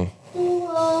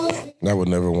 I would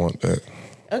never want that.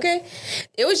 Okay.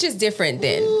 It was just different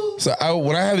then. So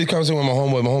when I have these conversations with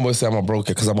my homeboy say I'm a broke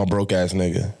because I'm a broke ass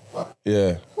nigga.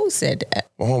 Yeah. Who said that?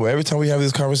 My homeboy, every time we have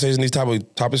this conversation, these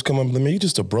topics come up, man, you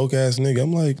just a broke ass nigga.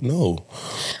 I'm like, no.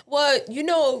 Well, you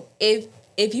know, if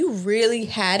you really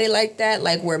had it like that,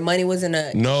 like where money wasn't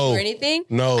a issue or anything,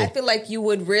 I feel like you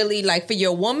would really, like for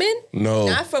your woman,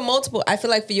 not for multiple, I feel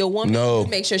like for your woman, you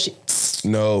make sure she...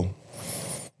 No.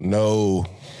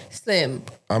 Slim.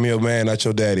 I'm your man, not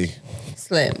your daddy.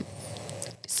 Slim.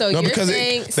 So you're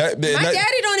saying... my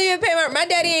daddy don't even pay my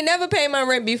daddy ain't never paid my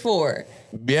rent before.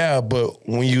 Yeah, but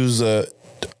when you was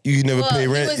You never pay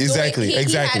rent? Exactly.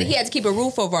 He had to keep a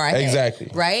roof over our head. Exactly.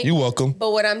 Right? You're welcome.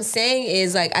 But what I'm saying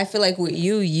is, like, I feel like with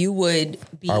you would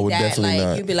be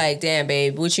like, you'd be like, damn,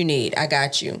 babe, what you need? I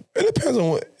got you. It depends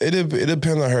on it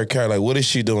depends on her character. Like, what is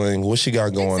she doing? What she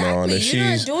got going on? If you're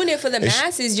not doing it for the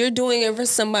masses. You're doing it for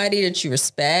somebody that you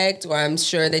respect, or I'm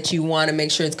sure that you want to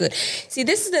make sure it's good. See,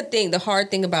 this is the thing, the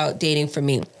hard thing about dating for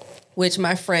me, which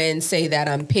my friends say that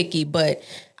I'm picky, but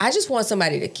I just want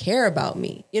somebody to care about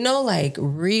me, like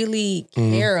really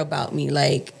care about me.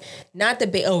 Like, not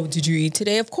did you eat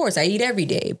today? Of course, I eat every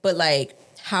day. But like,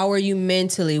 how are you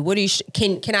mentally? What do you,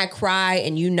 can I cry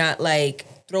and you not like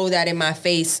throw that in my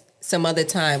face some other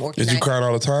time? Or Did you cry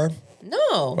all the time?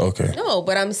 No. Okay. No,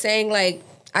 but I'm saying like,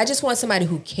 I just want somebody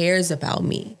who cares about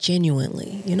me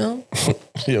genuinely,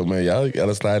 Yo, man, y'all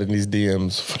gotta slide in these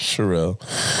DMs for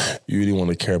Sharrell. You really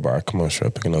want to care about her. Come on,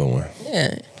 Sharrell, pick another one.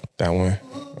 Yeah. That one?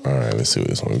 All right, let's see what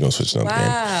this one. We're gonna switch it up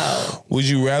again. Would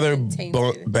you rather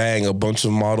bang a bunch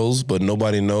of models but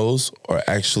nobody knows,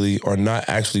 or not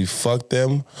actually fuck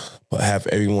them but have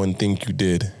everyone think you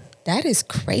did? That is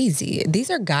crazy.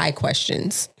 These are guy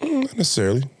questions. Not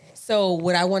necessarily. So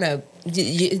would I want to?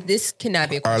 This cannot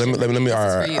be a question. All right, let me.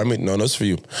 All right, no, that's for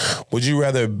you. Would you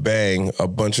rather bang a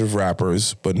bunch of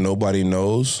rappers but nobody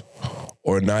knows,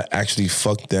 or not actually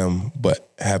fuck them but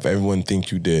have everyone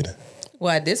think you did?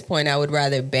 Well, at this point, I would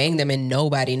rather bang them and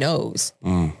nobody knows.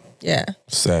 Yeah.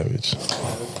 Savage.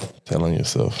 Tell on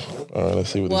yourself. All right,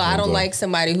 let's see what. Well, I don't like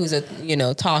somebody who's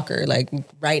a talker. Like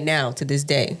right now to this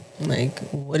day, like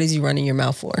what is you running your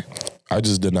mouth for? I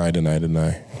just deny. No.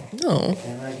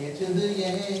 Can I get to the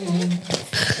game?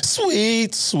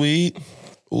 Sweet.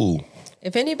 Ooh.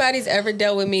 If anybody's ever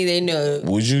dealt with me, they know.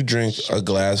 Would you drink a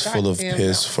glass full of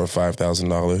piss for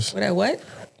 $5,000? What?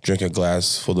 Drink a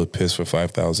glass full of piss for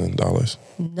 $5,000?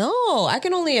 No, I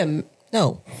can only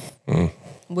no.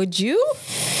 Would you?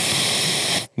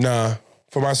 Nah,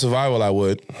 for my survival, I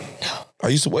would. No. I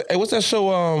used to. Hey, what's that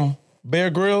show?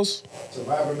 Bear Grylls.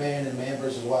 Survivor Man and Man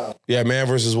vs. Wild. Yeah, Man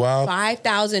vs. Wild.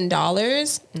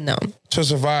 $5,000? No. To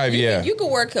survive, yeah. You could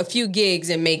work a few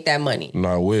gigs and make that money. No,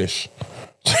 I wish.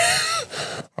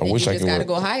 I wish I could. You just gotta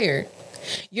go higher.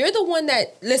 You're the one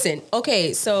that listen.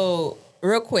 Okay, so.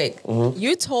 Real quick,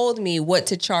 you told me what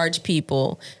to charge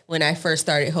people when I first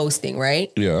started hosting,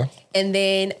 right? Yeah. And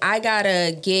then I got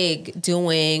a gig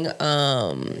doing,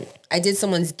 I did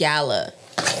someone's gala.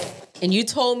 And you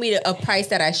told me a price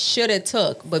that I should have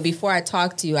took. But before I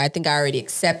talked to you, I think I already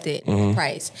accepted the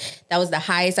price. That was the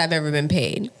highest I've ever been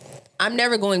paid. I'm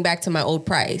never going back to my old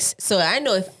price. So I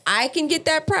know if I can get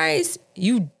that price,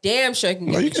 you damn sure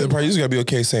can get you get the price. You just got to be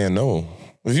okay saying no.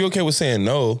 If you're okay with saying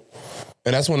no,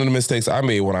 and that's one of the mistakes I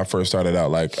made when I first started out.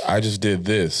 Like, I just did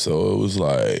this. So it was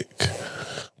like,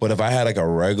 but if I had like a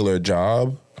regular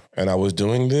job and I was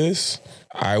doing this,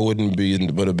 I would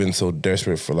have been so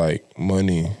desperate for like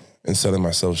money and selling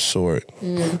myself short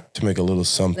to make a little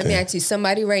something. Let me ask you,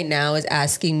 somebody right now is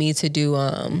asking me to do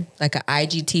like an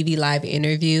IGTV live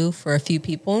interview for a few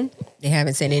people. They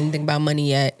haven't said anything about money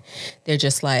yet. They're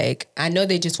just like, I know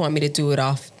they just want me to do it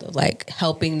off like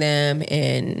helping them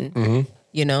and,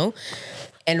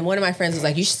 And one of my friends was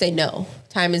like, you should say no.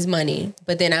 Time is money.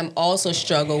 But then I'm also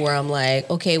struggle where I'm like,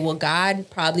 okay, well, God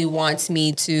probably wants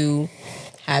me to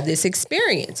have this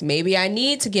experience. Maybe I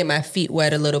need to get my feet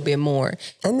wet a little bit more.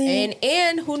 I mean,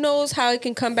 and who knows how it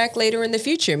can come back later in the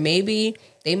future. Maybe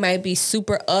they might be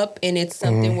super up and it's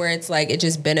something where it's like, it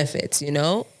just benefits,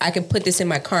 I can put this in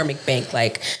my karmic bank.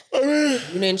 Like, you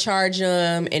didn't charge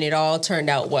them and it all turned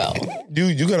out well.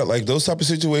 You gotta like those type of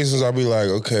situations. I'll be like,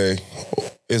 okay,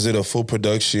 is it a full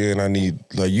production? I need,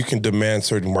 like, you can demand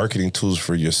certain marketing tools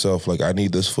for yourself. Like, I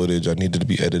need this footage. I need it to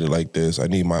be edited like this. I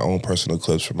need my own personal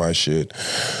clips for my shit.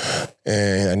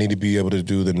 And I need to be able to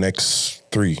do the next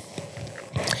 3.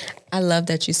 I love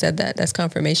that you said that. That's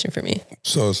confirmation for me.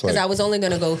 So it's like, because I was only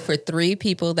going to go for 3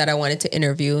 people that I wanted to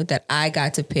interview, that I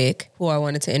got to pick who I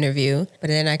wanted to interview. But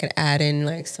then I could add in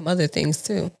like some other things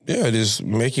too. Yeah, just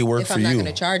make it work for you. If I'm not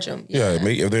going to charge them. Yeah,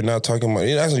 if they're not talking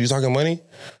money. You talking money?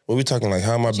 What we talking like?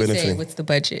 How am I benefiting? What's the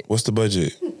budget? What's the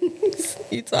budget?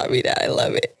 You taught me that. I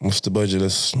love it. What's the budget?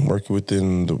 Let's work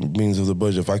within the means of the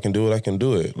budget. If I can do it, I can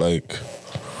do it. Like,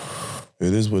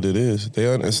 it is what it is.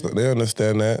 They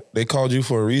understand that. They called you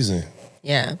for a reason.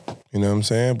 Yeah. You know what I'm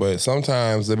saying? But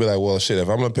sometimes they'll be like, well, shit, if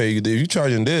I'm going to pay you, if you're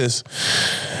charging this,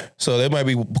 so they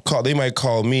might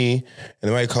call me and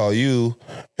they might call you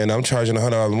and I'm charging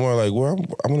 $100 more. Like, well,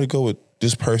 I'm going to go with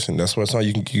this person. That's why it's not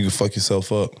you can fuck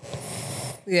yourself up.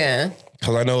 Yeah.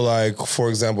 Because I know, like, for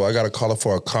example, I got a call up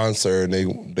for a concert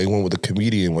and they went with a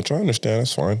comedian, which I understand.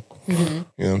 That's fine. Mm-hmm. You know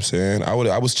what I'm saying?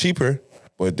 I was cheaper,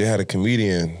 but they had a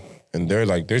comedian. and they're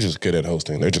just good at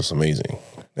hosting. They're just amazing.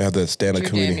 They have that stand-up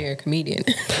comedian. You're damn near a comedian.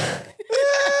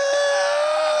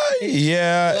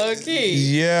 Yeah. Okay.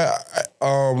 Yeah.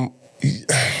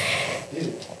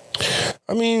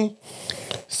 I mean,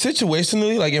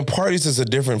 situationally, like in parties, it's a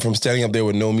different from standing up there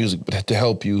with no music, but to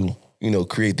help you,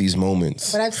 create these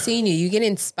moments. But I've seen you. You get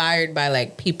inspired by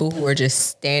like people who are just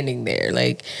standing there.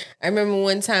 Like I remember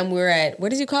one time we were at, what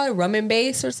did you call it? Rum and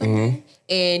Bass or something? Mm-hmm.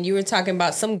 And you were talking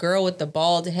about some girl with the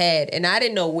bald head. And I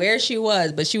didn't know where she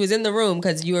was, but she was in the room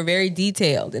because you were very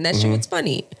detailed. And that shit was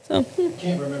funny. So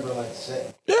can't remember like a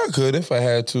set. Yeah, I could if I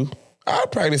had to.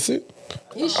 I'd practice it.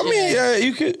 I mean, yeah,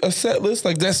 you could a set list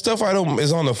like that stuff.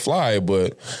 Is on the fly,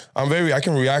 but I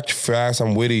can react fast.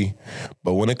 I'm witty,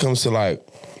 but when it comes to like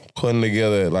putting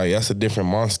together, like that's a different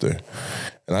monster.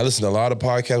 And I listen to a lot of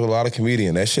podcasts with a lot of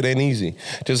comedians. That shit ain't easy.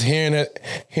 Just hearing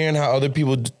how other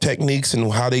people do techniques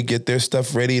and how they get their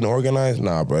stuff ready and organized.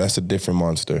 Nah, bro, that's a different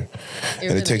monster.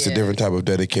 It takes a different type of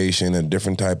dedication and a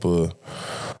different type of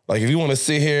like if you want to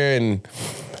sit here and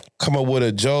come up with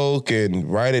a joke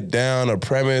and write it down, a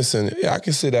premise, and yeah, I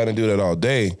can sit down and do that all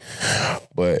day.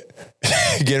 But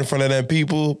get in front of them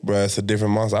people, bro, it's a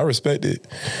different monster. I respect it.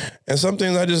 And some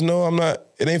things I just know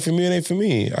it ain't for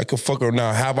me. I could fuck around.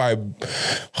 Now, have I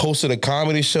hosted a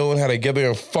comedy show and had to get there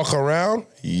and fuck around?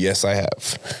 Yes, I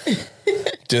have.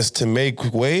 Just to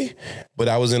make way. But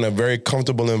I was in a very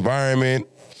comfortable environment.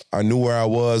 I knew where I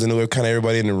was. I knew kind of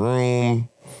everybody in the room.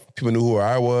 People knew who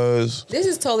I was. This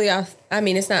is totally off. I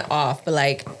mean, it's not off, but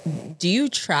like, do you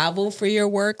travel for your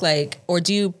work? Like, or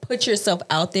do you put yourself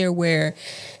out there where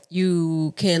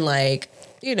you can like,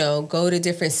 go to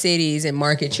different cities and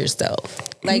market yourself?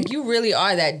 Like, you really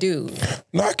are that dude.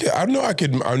 No, I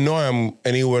know I'm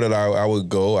anywhere that I would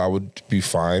go, I would be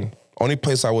fine. Only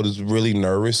place I was really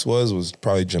nervous was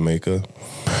probably Jamaica.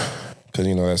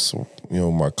 Because, that's,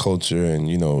 my culture and,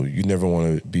 you never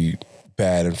want to be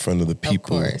bad in front of the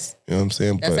people. Of course. You know what I'm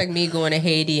saying? That's like me going to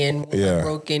Haiti and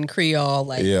broken Creole,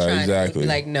 like trying to be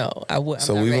like, no, I would.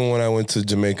 So even when I went to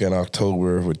Jamaica in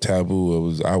October with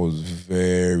Taboo, I was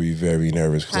very, very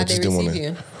nervous because I just didn't want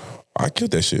to. I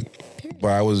killed that shit.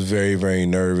 But I was very, very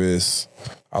nervous.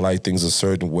 I like things a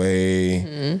certain way.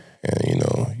 Mm-hmm. And,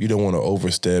 you don't want to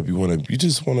overstep. You don't want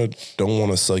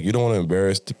to suck. You don't want to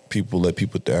embarrass the people, let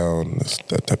people down,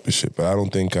 that type of shit. But I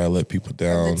don't think I let people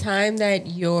down. The time that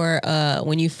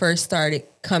when you first started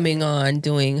coming on,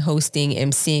 doing hosting,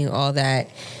 emceeing, all that,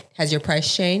 has your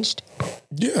price changed?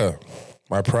 Yeah.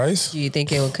 My price? Do you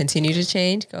think it will continue to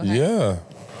change? Go ahead. Yeah.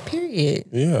 Period.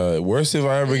 Yeah. Worse if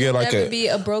I ever get like never be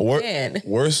a broke man.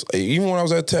 Worse, even when I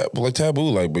was at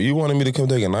Taboo, but you wanted me to come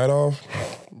take a night off?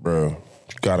 Bro,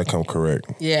 you gotta come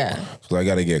correct. Yeah. So I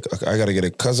gotta get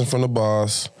a cousin from the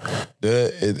boss.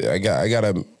 I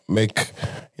gotta make,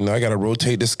 I gotta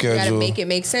rotate the schedule. You gotta make it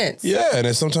make sense. Yeah, and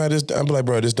then sometimes I'm like,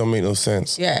 bro, this don't make no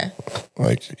sense. Yeah.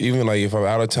 Like, even like if I'm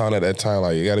out of town at that time,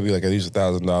 like, it gotta be like at least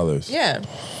 $1,000. Yeah.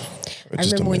 I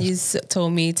remember when you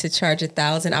told me to charge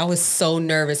 1,000, I was so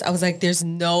nervous. I was like, there's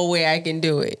no way I can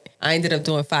do it. I ended up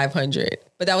doing 500,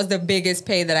 but that was the biggest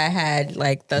pay that I had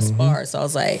like thus far. So I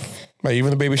was like, even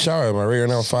the baby shower, my rate right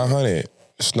now 500.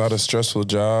 It's not a stressful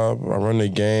job. I run the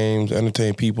games,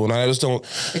 entertain people, and I just don't.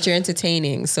 But you're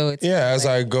entertaining, so it's as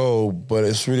I go. But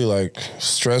it's really like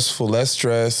stressful, less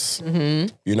stress.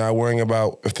 Mm-hmm. You're not worrying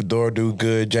about if the door do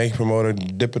good, janky promoter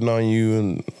dipping on you,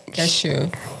 and that's true.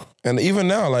 And even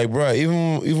now, like, bro,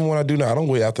 even when I do now, I don't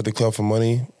wait after the club for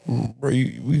money. Bro,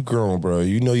 we grown, bro.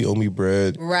 You know you owe me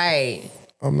bread. Right.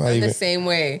 I'm the same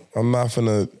way. I'm not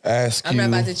finna ask I'm not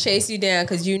about to chase you down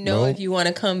because if you want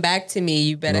to come back to me,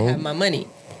 you better have my money.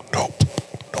 Nope.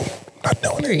 Not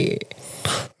doing it.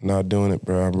 Not doing it,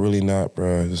 bro. I'm really not,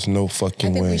 bro. There's no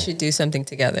fucking way. I think we should do something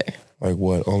together. Like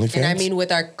what? OnlyFans? And I mean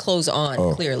with our clothes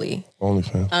on, clearly.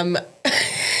 OnlyFans.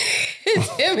 It's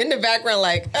him in the background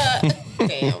like,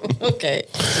 damn, okay.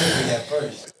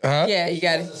 Uh-huh. Yeah, you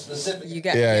got specific. You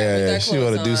got yeah. She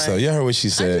want to do something. You heard what she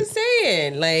said. I'm just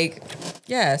saying, like,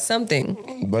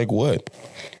 something. Like what?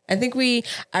 I think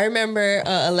I remember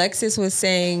Alexis was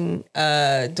saying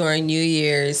during New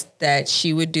Year's that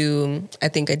she would do, I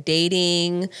think, a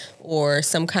dating or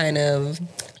some kind of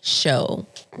show.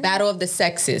 Battle of the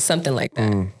Sexes, something like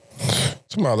that.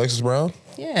 Talking about Alexis Brown?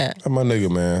 Yeah. That's my nigga,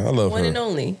 man. I love her. One and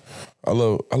only. I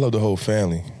love the whole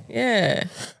family. Yeah.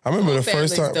 I remember the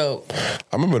first time. Dope.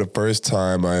 I remember the first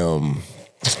time I oh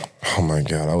my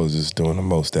God, I was just doing the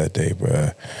most that day,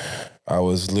 bruh. I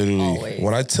was literally Always.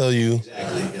 when I tell you,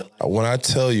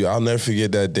 I'll never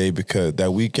forget that day because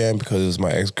that weekend because it was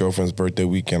my ex-girlfriend's birthday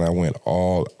weekend. I went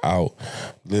all out,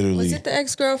 literally. Was it the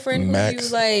ex-girlfriend who you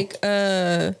like?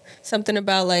 Something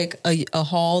about like a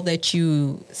hall that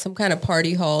you, some kind of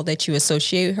party hall that you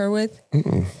associate her with.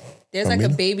 Mm-mm. There's like a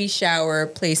baby shower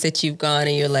place that you've gone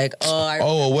and you're like,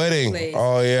 a wedding.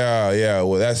 Oh yeah.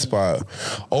 Well, that spot,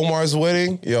 Omar's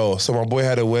wedding. Yo, so my boy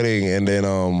had a wedding, and then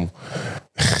oh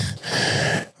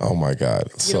my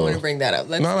God. You don't want to bring that up.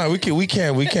 No, we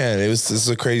can. It's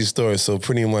a crazy story. So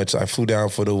pretty much, I flew down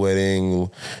for the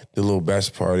wedding, the little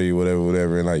bachelor party,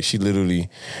 whatever, and like she literally,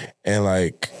 and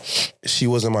like she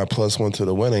wasn't my plus one to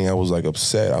the wedding. I was like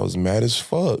upset. I was mad as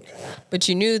fuck. But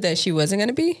you knew that she wasn't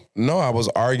gonna be? No, I was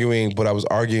arguing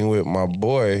with my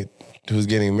boy who's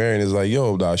getting married. Is like,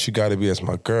 yo, dog, she got to be as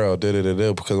my girl,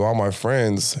 because all my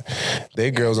friends,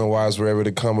 they girls and wives were ever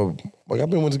to come up. Like, I've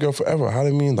been with this girl forever. How do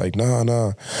you mean? Like,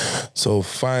 nah. So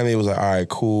finally, it was like, all right,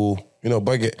 cool. You know,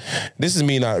 this is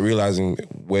me not realizing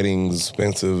weddings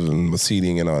expensive and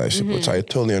seating and all that shit, which I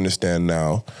totally understand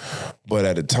now. But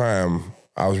at the time,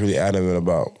 I was really adamant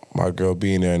about my girl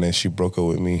being there, and then she broke up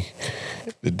with me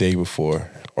the day before,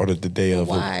 or the day of.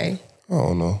 Why? I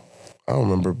don't know. I don't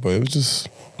remember, but it was just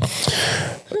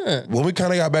when we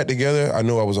kind of got back together. I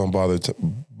knew I was on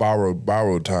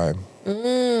borrowed time.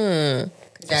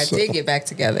 I did get back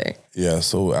together. Yeah,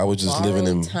 so I was just living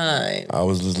in time. I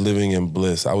was just living in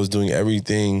bliss. I was doing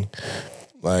everything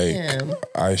like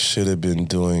I should have been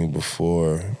doing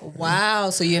before. Wow,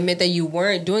 so you admit that you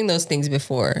weren't doing those things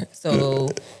before. So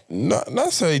not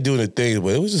necessarily doing the things,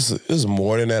 but it was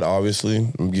more than that. Obviously,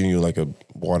 I'm giving you like a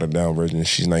watered down version.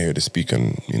 She's not here to speak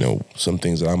on some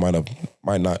things that I might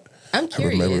not have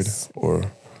remembered.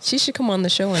 Or she should come on the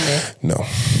show one day. No,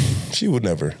 she would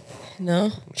never.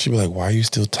 No? She'd be like, why are you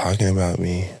still talking about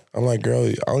me? I'm like, girl,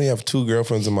 I only have 2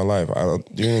 girlfriends in my life.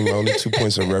 You're the only 2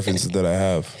 points of references that I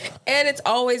have. And it's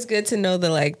always good to know the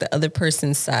other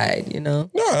person's side, No,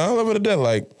 I love it to death.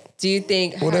 Like, do you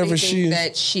think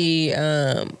that she,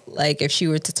 if she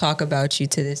were to talk about you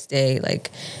to this day,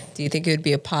 like, do you think it would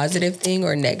be a positive thing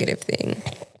or a negative thing?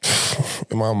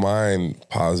 In my mind,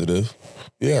 positive.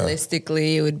 Yeah.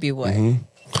 Realistically, it would be what? I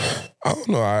don't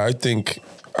know. I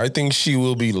think she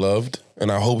will be loved,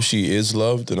 and I hope she is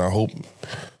loved, and I hope,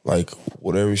 like,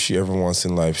 whatever she ever wants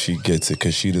in life, she gets it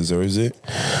because she deserves it.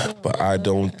 But I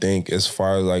don't think, as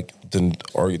far as like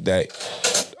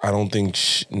I don't think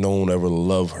no one ever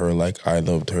loved her like I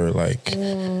loved her. Like,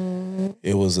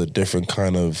 it was a different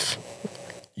kind of.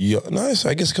 Nice.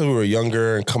 I guess because we were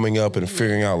younger and coming up and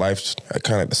figuring out life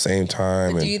kind of at the same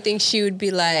time. Do you think she would be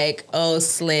like, oh,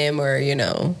 Slim, or,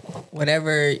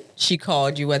 whatever she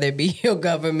called you, whether it be your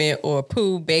government or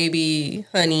poo, baby,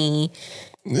 honey,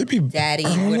 daddy,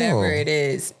 whatever it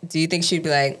is. Do you think she'd be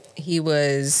like, he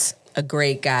was a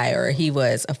great guy or he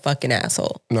was a fucking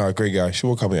asshole? No, a great guy. She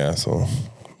won't call me an asshole.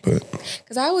 But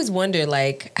because I always wonder,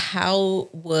 like, how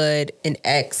would an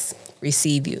ex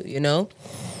receive you,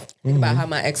 Think about how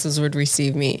my exes would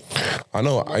receive me. I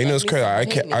know. It's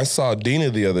crazy. I saw Dina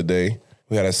the other day.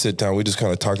 We had a sit down. We just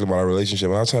kind of talked about our relationship,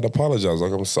 and I tried to apologize.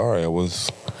 Like, I'm sorry.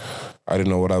 I didn't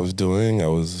know what I was doing. I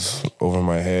was over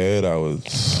my head. I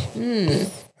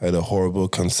had a horrible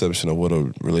conception of what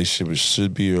a relationship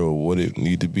should be or what it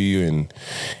need to be, and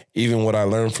even what I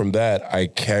learned from that, I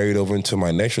carried over into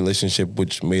my next relationship,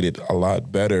 which made it a lot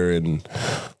better. And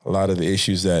a lot of the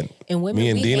issues that me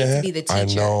and Dina had. I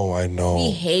know.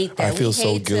 We hate that. I feel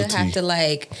so guilty. To have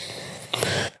to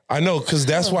I know, because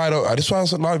that's why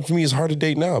for me it's hard to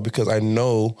date now, because I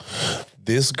know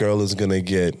this girl is gonna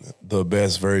get the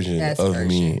best version of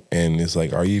me, and it's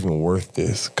like, are you even worth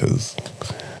this? Because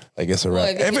I guess a wrap.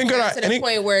 If to the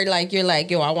point where you're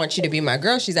like, yo, I want you to be my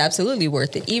girl, she's absolutely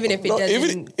worth it. Even if it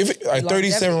doesn't. If I'm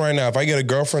 37 right now, if I get a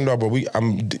girlfriend,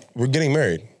 we're getting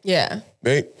married. Yeah.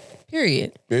 Right?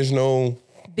 Period. There's no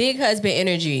big husband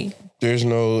energy. There's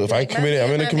no I'm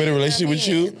in a committed relationship with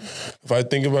you. If I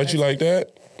think about you like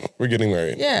that, we're getting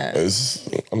married. Yeah.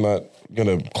 I'm not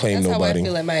gonna claim nobody. That's how I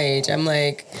feel at my age. I'm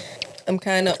like, I'm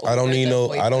kind of. I don't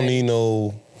need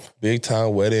no big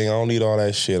time wedding. I don't need all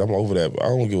that shit. I'm over that. But I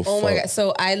don't give a fuck. Oh my God.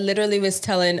 So I literally was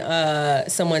telling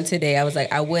someone today, I was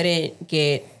like, I wouldn't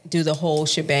do the whole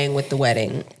shebang with the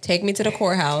wedding. Take me to the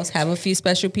courthouse, have a few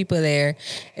special people there,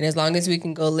 and as long as we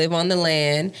can go live on the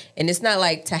land, and it's not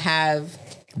like to have.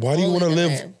 Why do you want to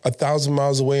live 1,000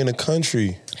 miles away in the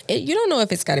country? You don't know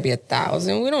if it's got to be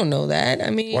 1,000. We don't know that. I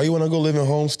mean, why you want to go live in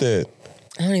Homestead?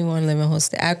 I don't even want to live in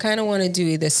Homestead. I kind of want to do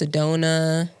either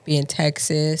Sedona, be in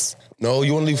Texas. No,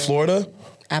 you want to leave Florida?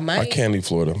 I might. I can't leave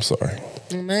Florida. I'm sorry.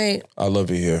 I might. I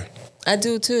love it here. I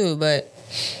do too, but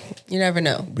You never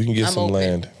know. We can get some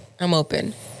land. I'm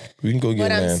open. We can go get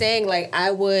land. But I'm saying, like,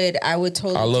 I would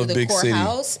totally do the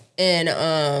courthouse. City. And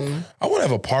I want to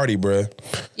have a party, bruh.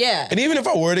 Yeah. And even if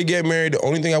I were to get married, the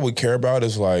only thing I would care about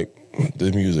is like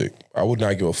the music. I would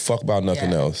not give a fuck about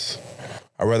nothing else.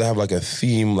 I'd rather have like a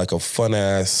theme, like a fun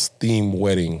ass theme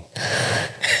wedding.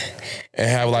 And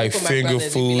have like finger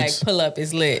foods. Like pull up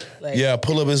is lit. Like, yeah,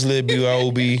 pull up is lit,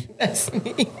 BYOB. That's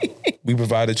me. We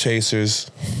provide the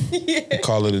chasers. Yeah.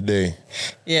 Call it a day.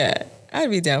 Yeah. I'd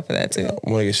be down for that too. I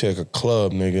want to get shit like a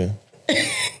club, nigga.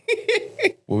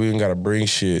 Well, we even got to bring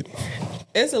shit.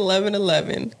 It's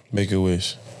 11/11. Make a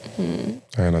wish. All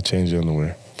right, I'll change your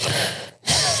underwear.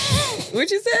 What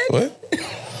you said? What?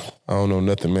 I don't know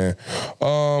nothing, man.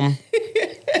 Well,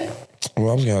 I'm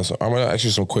gonna ask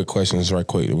you some quick questions right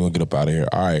quick, and we'll get up out of here.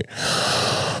 All right.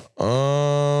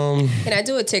 Can I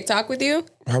do a TikTok with you?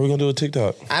 How we gonna do a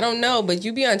TikTok? I don't know, but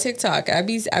you be on TikTok. I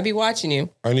be watching you.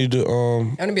 I need to.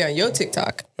 I'm gonna be on your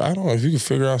TikTok. I don't know if you can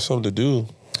figure out something to do.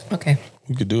 Okay.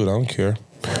 We could do it. I don't care.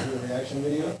 Do a reaction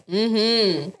video.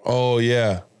 Oh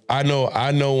yeah. I know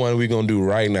one we're gonna do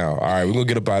right now. All right, we're gonna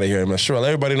get up out of here. I'm sure let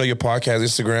everybody know your podcast,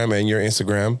 Instagram, and your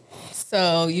Instagram.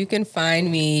 So you can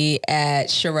find me at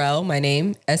Sharrell, my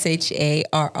name, SHARRELL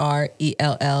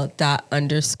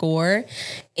 _.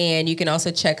 And you can also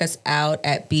check us out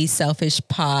at Be Selfish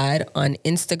Pod on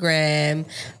Instagram,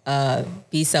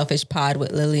 Be Selfish Pod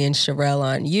with Lily and Sharrell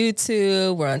on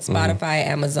YouTube. We're on Spotify,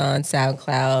 Amazon,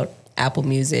 SoundCloud, Apple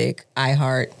Music,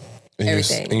 iHeart,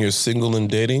 everything. And you're single and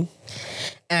dating?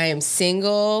 I am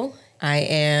single. I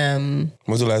am...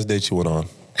 When's the last date you went on?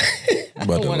 I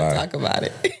don't want to talk about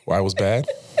it. Why it was bad?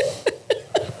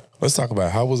 Let's talk about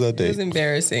it. How was that date? It was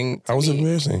embarrassing. How was it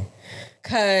embarrassing?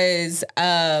 Because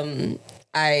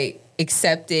I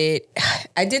accepted...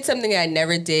 I did something I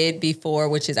never did before,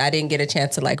 which is I didn't get a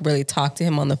chance to like really talk to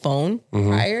him on the phone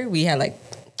prior. We had like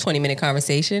 20-minute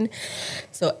conversation.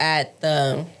 So at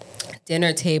the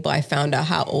dinner table, I found out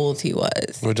how old he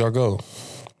was. Where'd y'all go?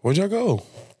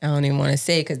 I don't even want to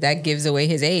say because that gives away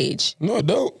his age. No, it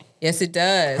don't. Yes, it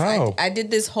does. How? I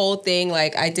did this whole thing.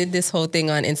 Like, I did this whole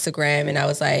thing on Instagram, and I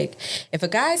was like, if a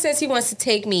guy says he wants to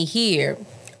take me here,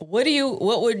 what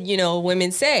would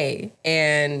women say?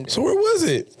 And so where was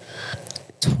it?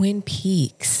 Twin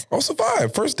Peaks. Oh,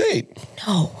 survive. First date.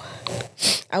 No,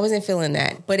 I wasn't feeling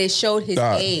that, but it showed his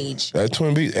age. That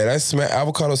Twin Peaks, and that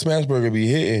avocado smash burger be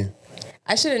hitting.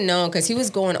 I should have known because he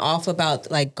was going off about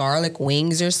like garlic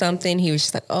wings or something. He was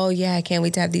just like, oh yeah, I can't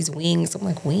wait to have these wings. I'm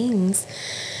like, wings?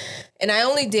 And I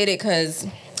only did it because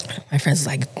my friends was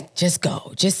like, just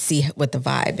go, just see what the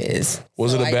vibe is.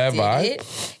 Was it a bad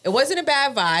vibe? It wasn't a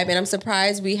bad vibe, and I'm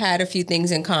surprised we had a few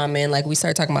things in common. Like we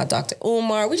started talking about Dr.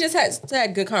 Umar. We just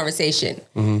had good conversation,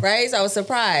 right? So I was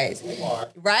surprised,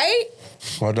 right?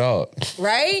 My dog.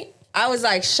 Right? I was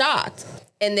like shocked.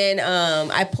 And then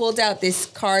I pulled out this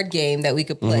card game that we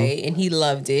could play, and he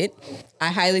loved it. I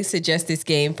highly suggest this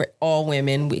game for all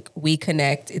women. We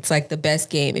Connect. It's like the best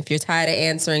game. If you're tired of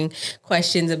answering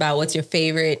questions about what's your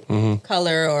favorite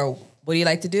color or what do you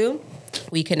like to do,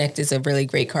 We Connect is a really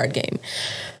great card game.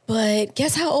 But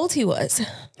guess how old he was?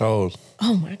 How old?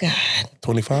 Oh, my God.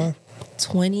 25?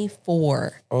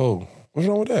 24. Oh, what's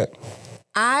wrong with that?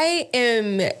 I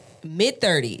am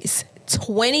mid-30s.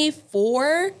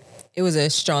 24... It was a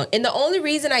strong, and the only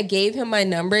reason I gave him my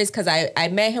number is because I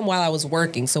met him while I was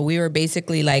working. So we were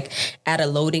basically like at a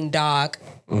loading dock,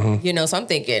 so I'm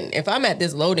thinking if I'm at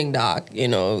this loading dock,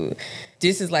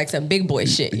 this is like some big boy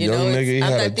shit, Young nigga, he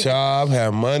had a job,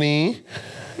 had money.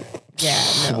 Yeah,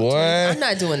 no. What? I'm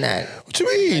not doing that. What you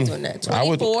mean? I'm not doing that.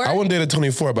 24? I wouldn't date a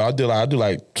 24, but I do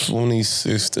like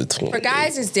 26 to 20. For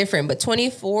guys, it's different, but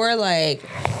 24, like,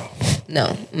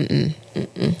 no.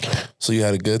 So you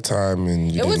had a good time,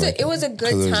 and it was a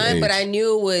good time, but I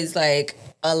knew it was like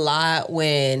a lot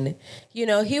when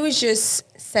he was just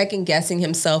second guessing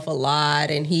himself a lot,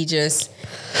 and he just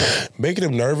making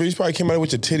him nervous. You probably came out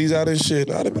with your titties out and shit.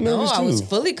 I'd have been nervous too. I was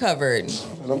fully covered.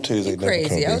 Them titties ain't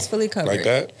crazy. I was fully covered like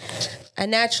that. I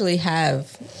naturally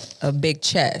have a big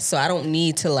chest, so I don't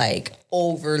need to like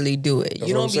overly do it.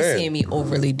 You don't be seeing me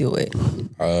overly do it.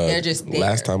 They're just there.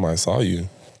 Last time I saw you.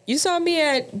 You saw me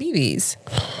at BB's.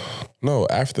 No,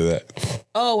 after that.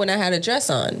 Oh, when I had a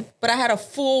dress on. But I had a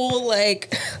full,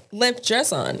 like, limp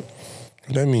dress on.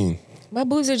 What that mean? My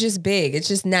boobs are just big. It's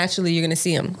just naturally you're going to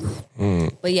see them.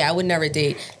 But yeah, I would never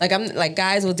date. Like,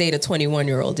 guys will date a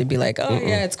 21-year-old and be like, oh,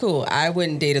 yeah, it's cool. I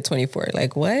wouldn't date a 24.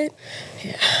 Like, what?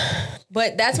 Yeah.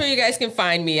 But that's where you guys can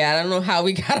find me at. I don't know how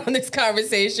we got on this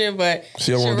conversation, but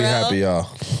See, I want to be happy, y'all.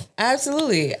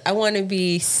 Absolutely. I want to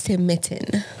be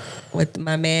smitten with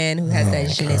my man who has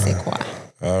that je ne sais quoi.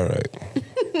 All right.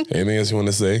 Anything else you want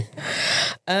to say?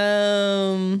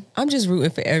 I'm just rooting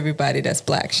for everybody that's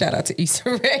black. Shout out to Issa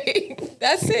Rae.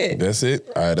 That's it. That's it.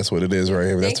 All right, that's what it is right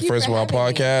here. That's the First Wild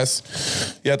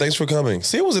podcast. Yeah, thanks for coming.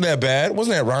 See, it wasn't that bad.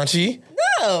 Wasn't that raunchy?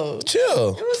 No.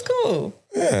 Chill. It was cool.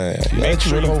 Yeah, make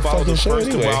sure you follow the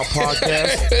First Wild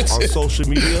podcast on social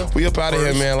media. We up out of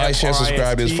here, man. Like, share,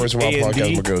 subscribe to this First Wild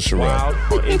podcast. My girl Sharrell. Wild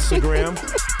on Instagram.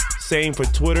 Same for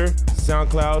Twitter,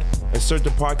 SoundCloud, and search the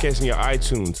podcast in your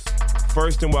iTunes.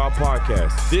 First and Wild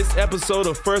Podcast. This episode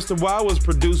of First and Wild was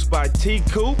produced by T.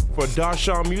 Coop for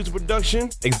Darshawn Music Production.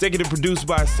 Executive produced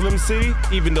by Slim City,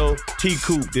 even though T.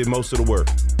 Coop did most of the work,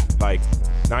 like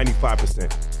 95%.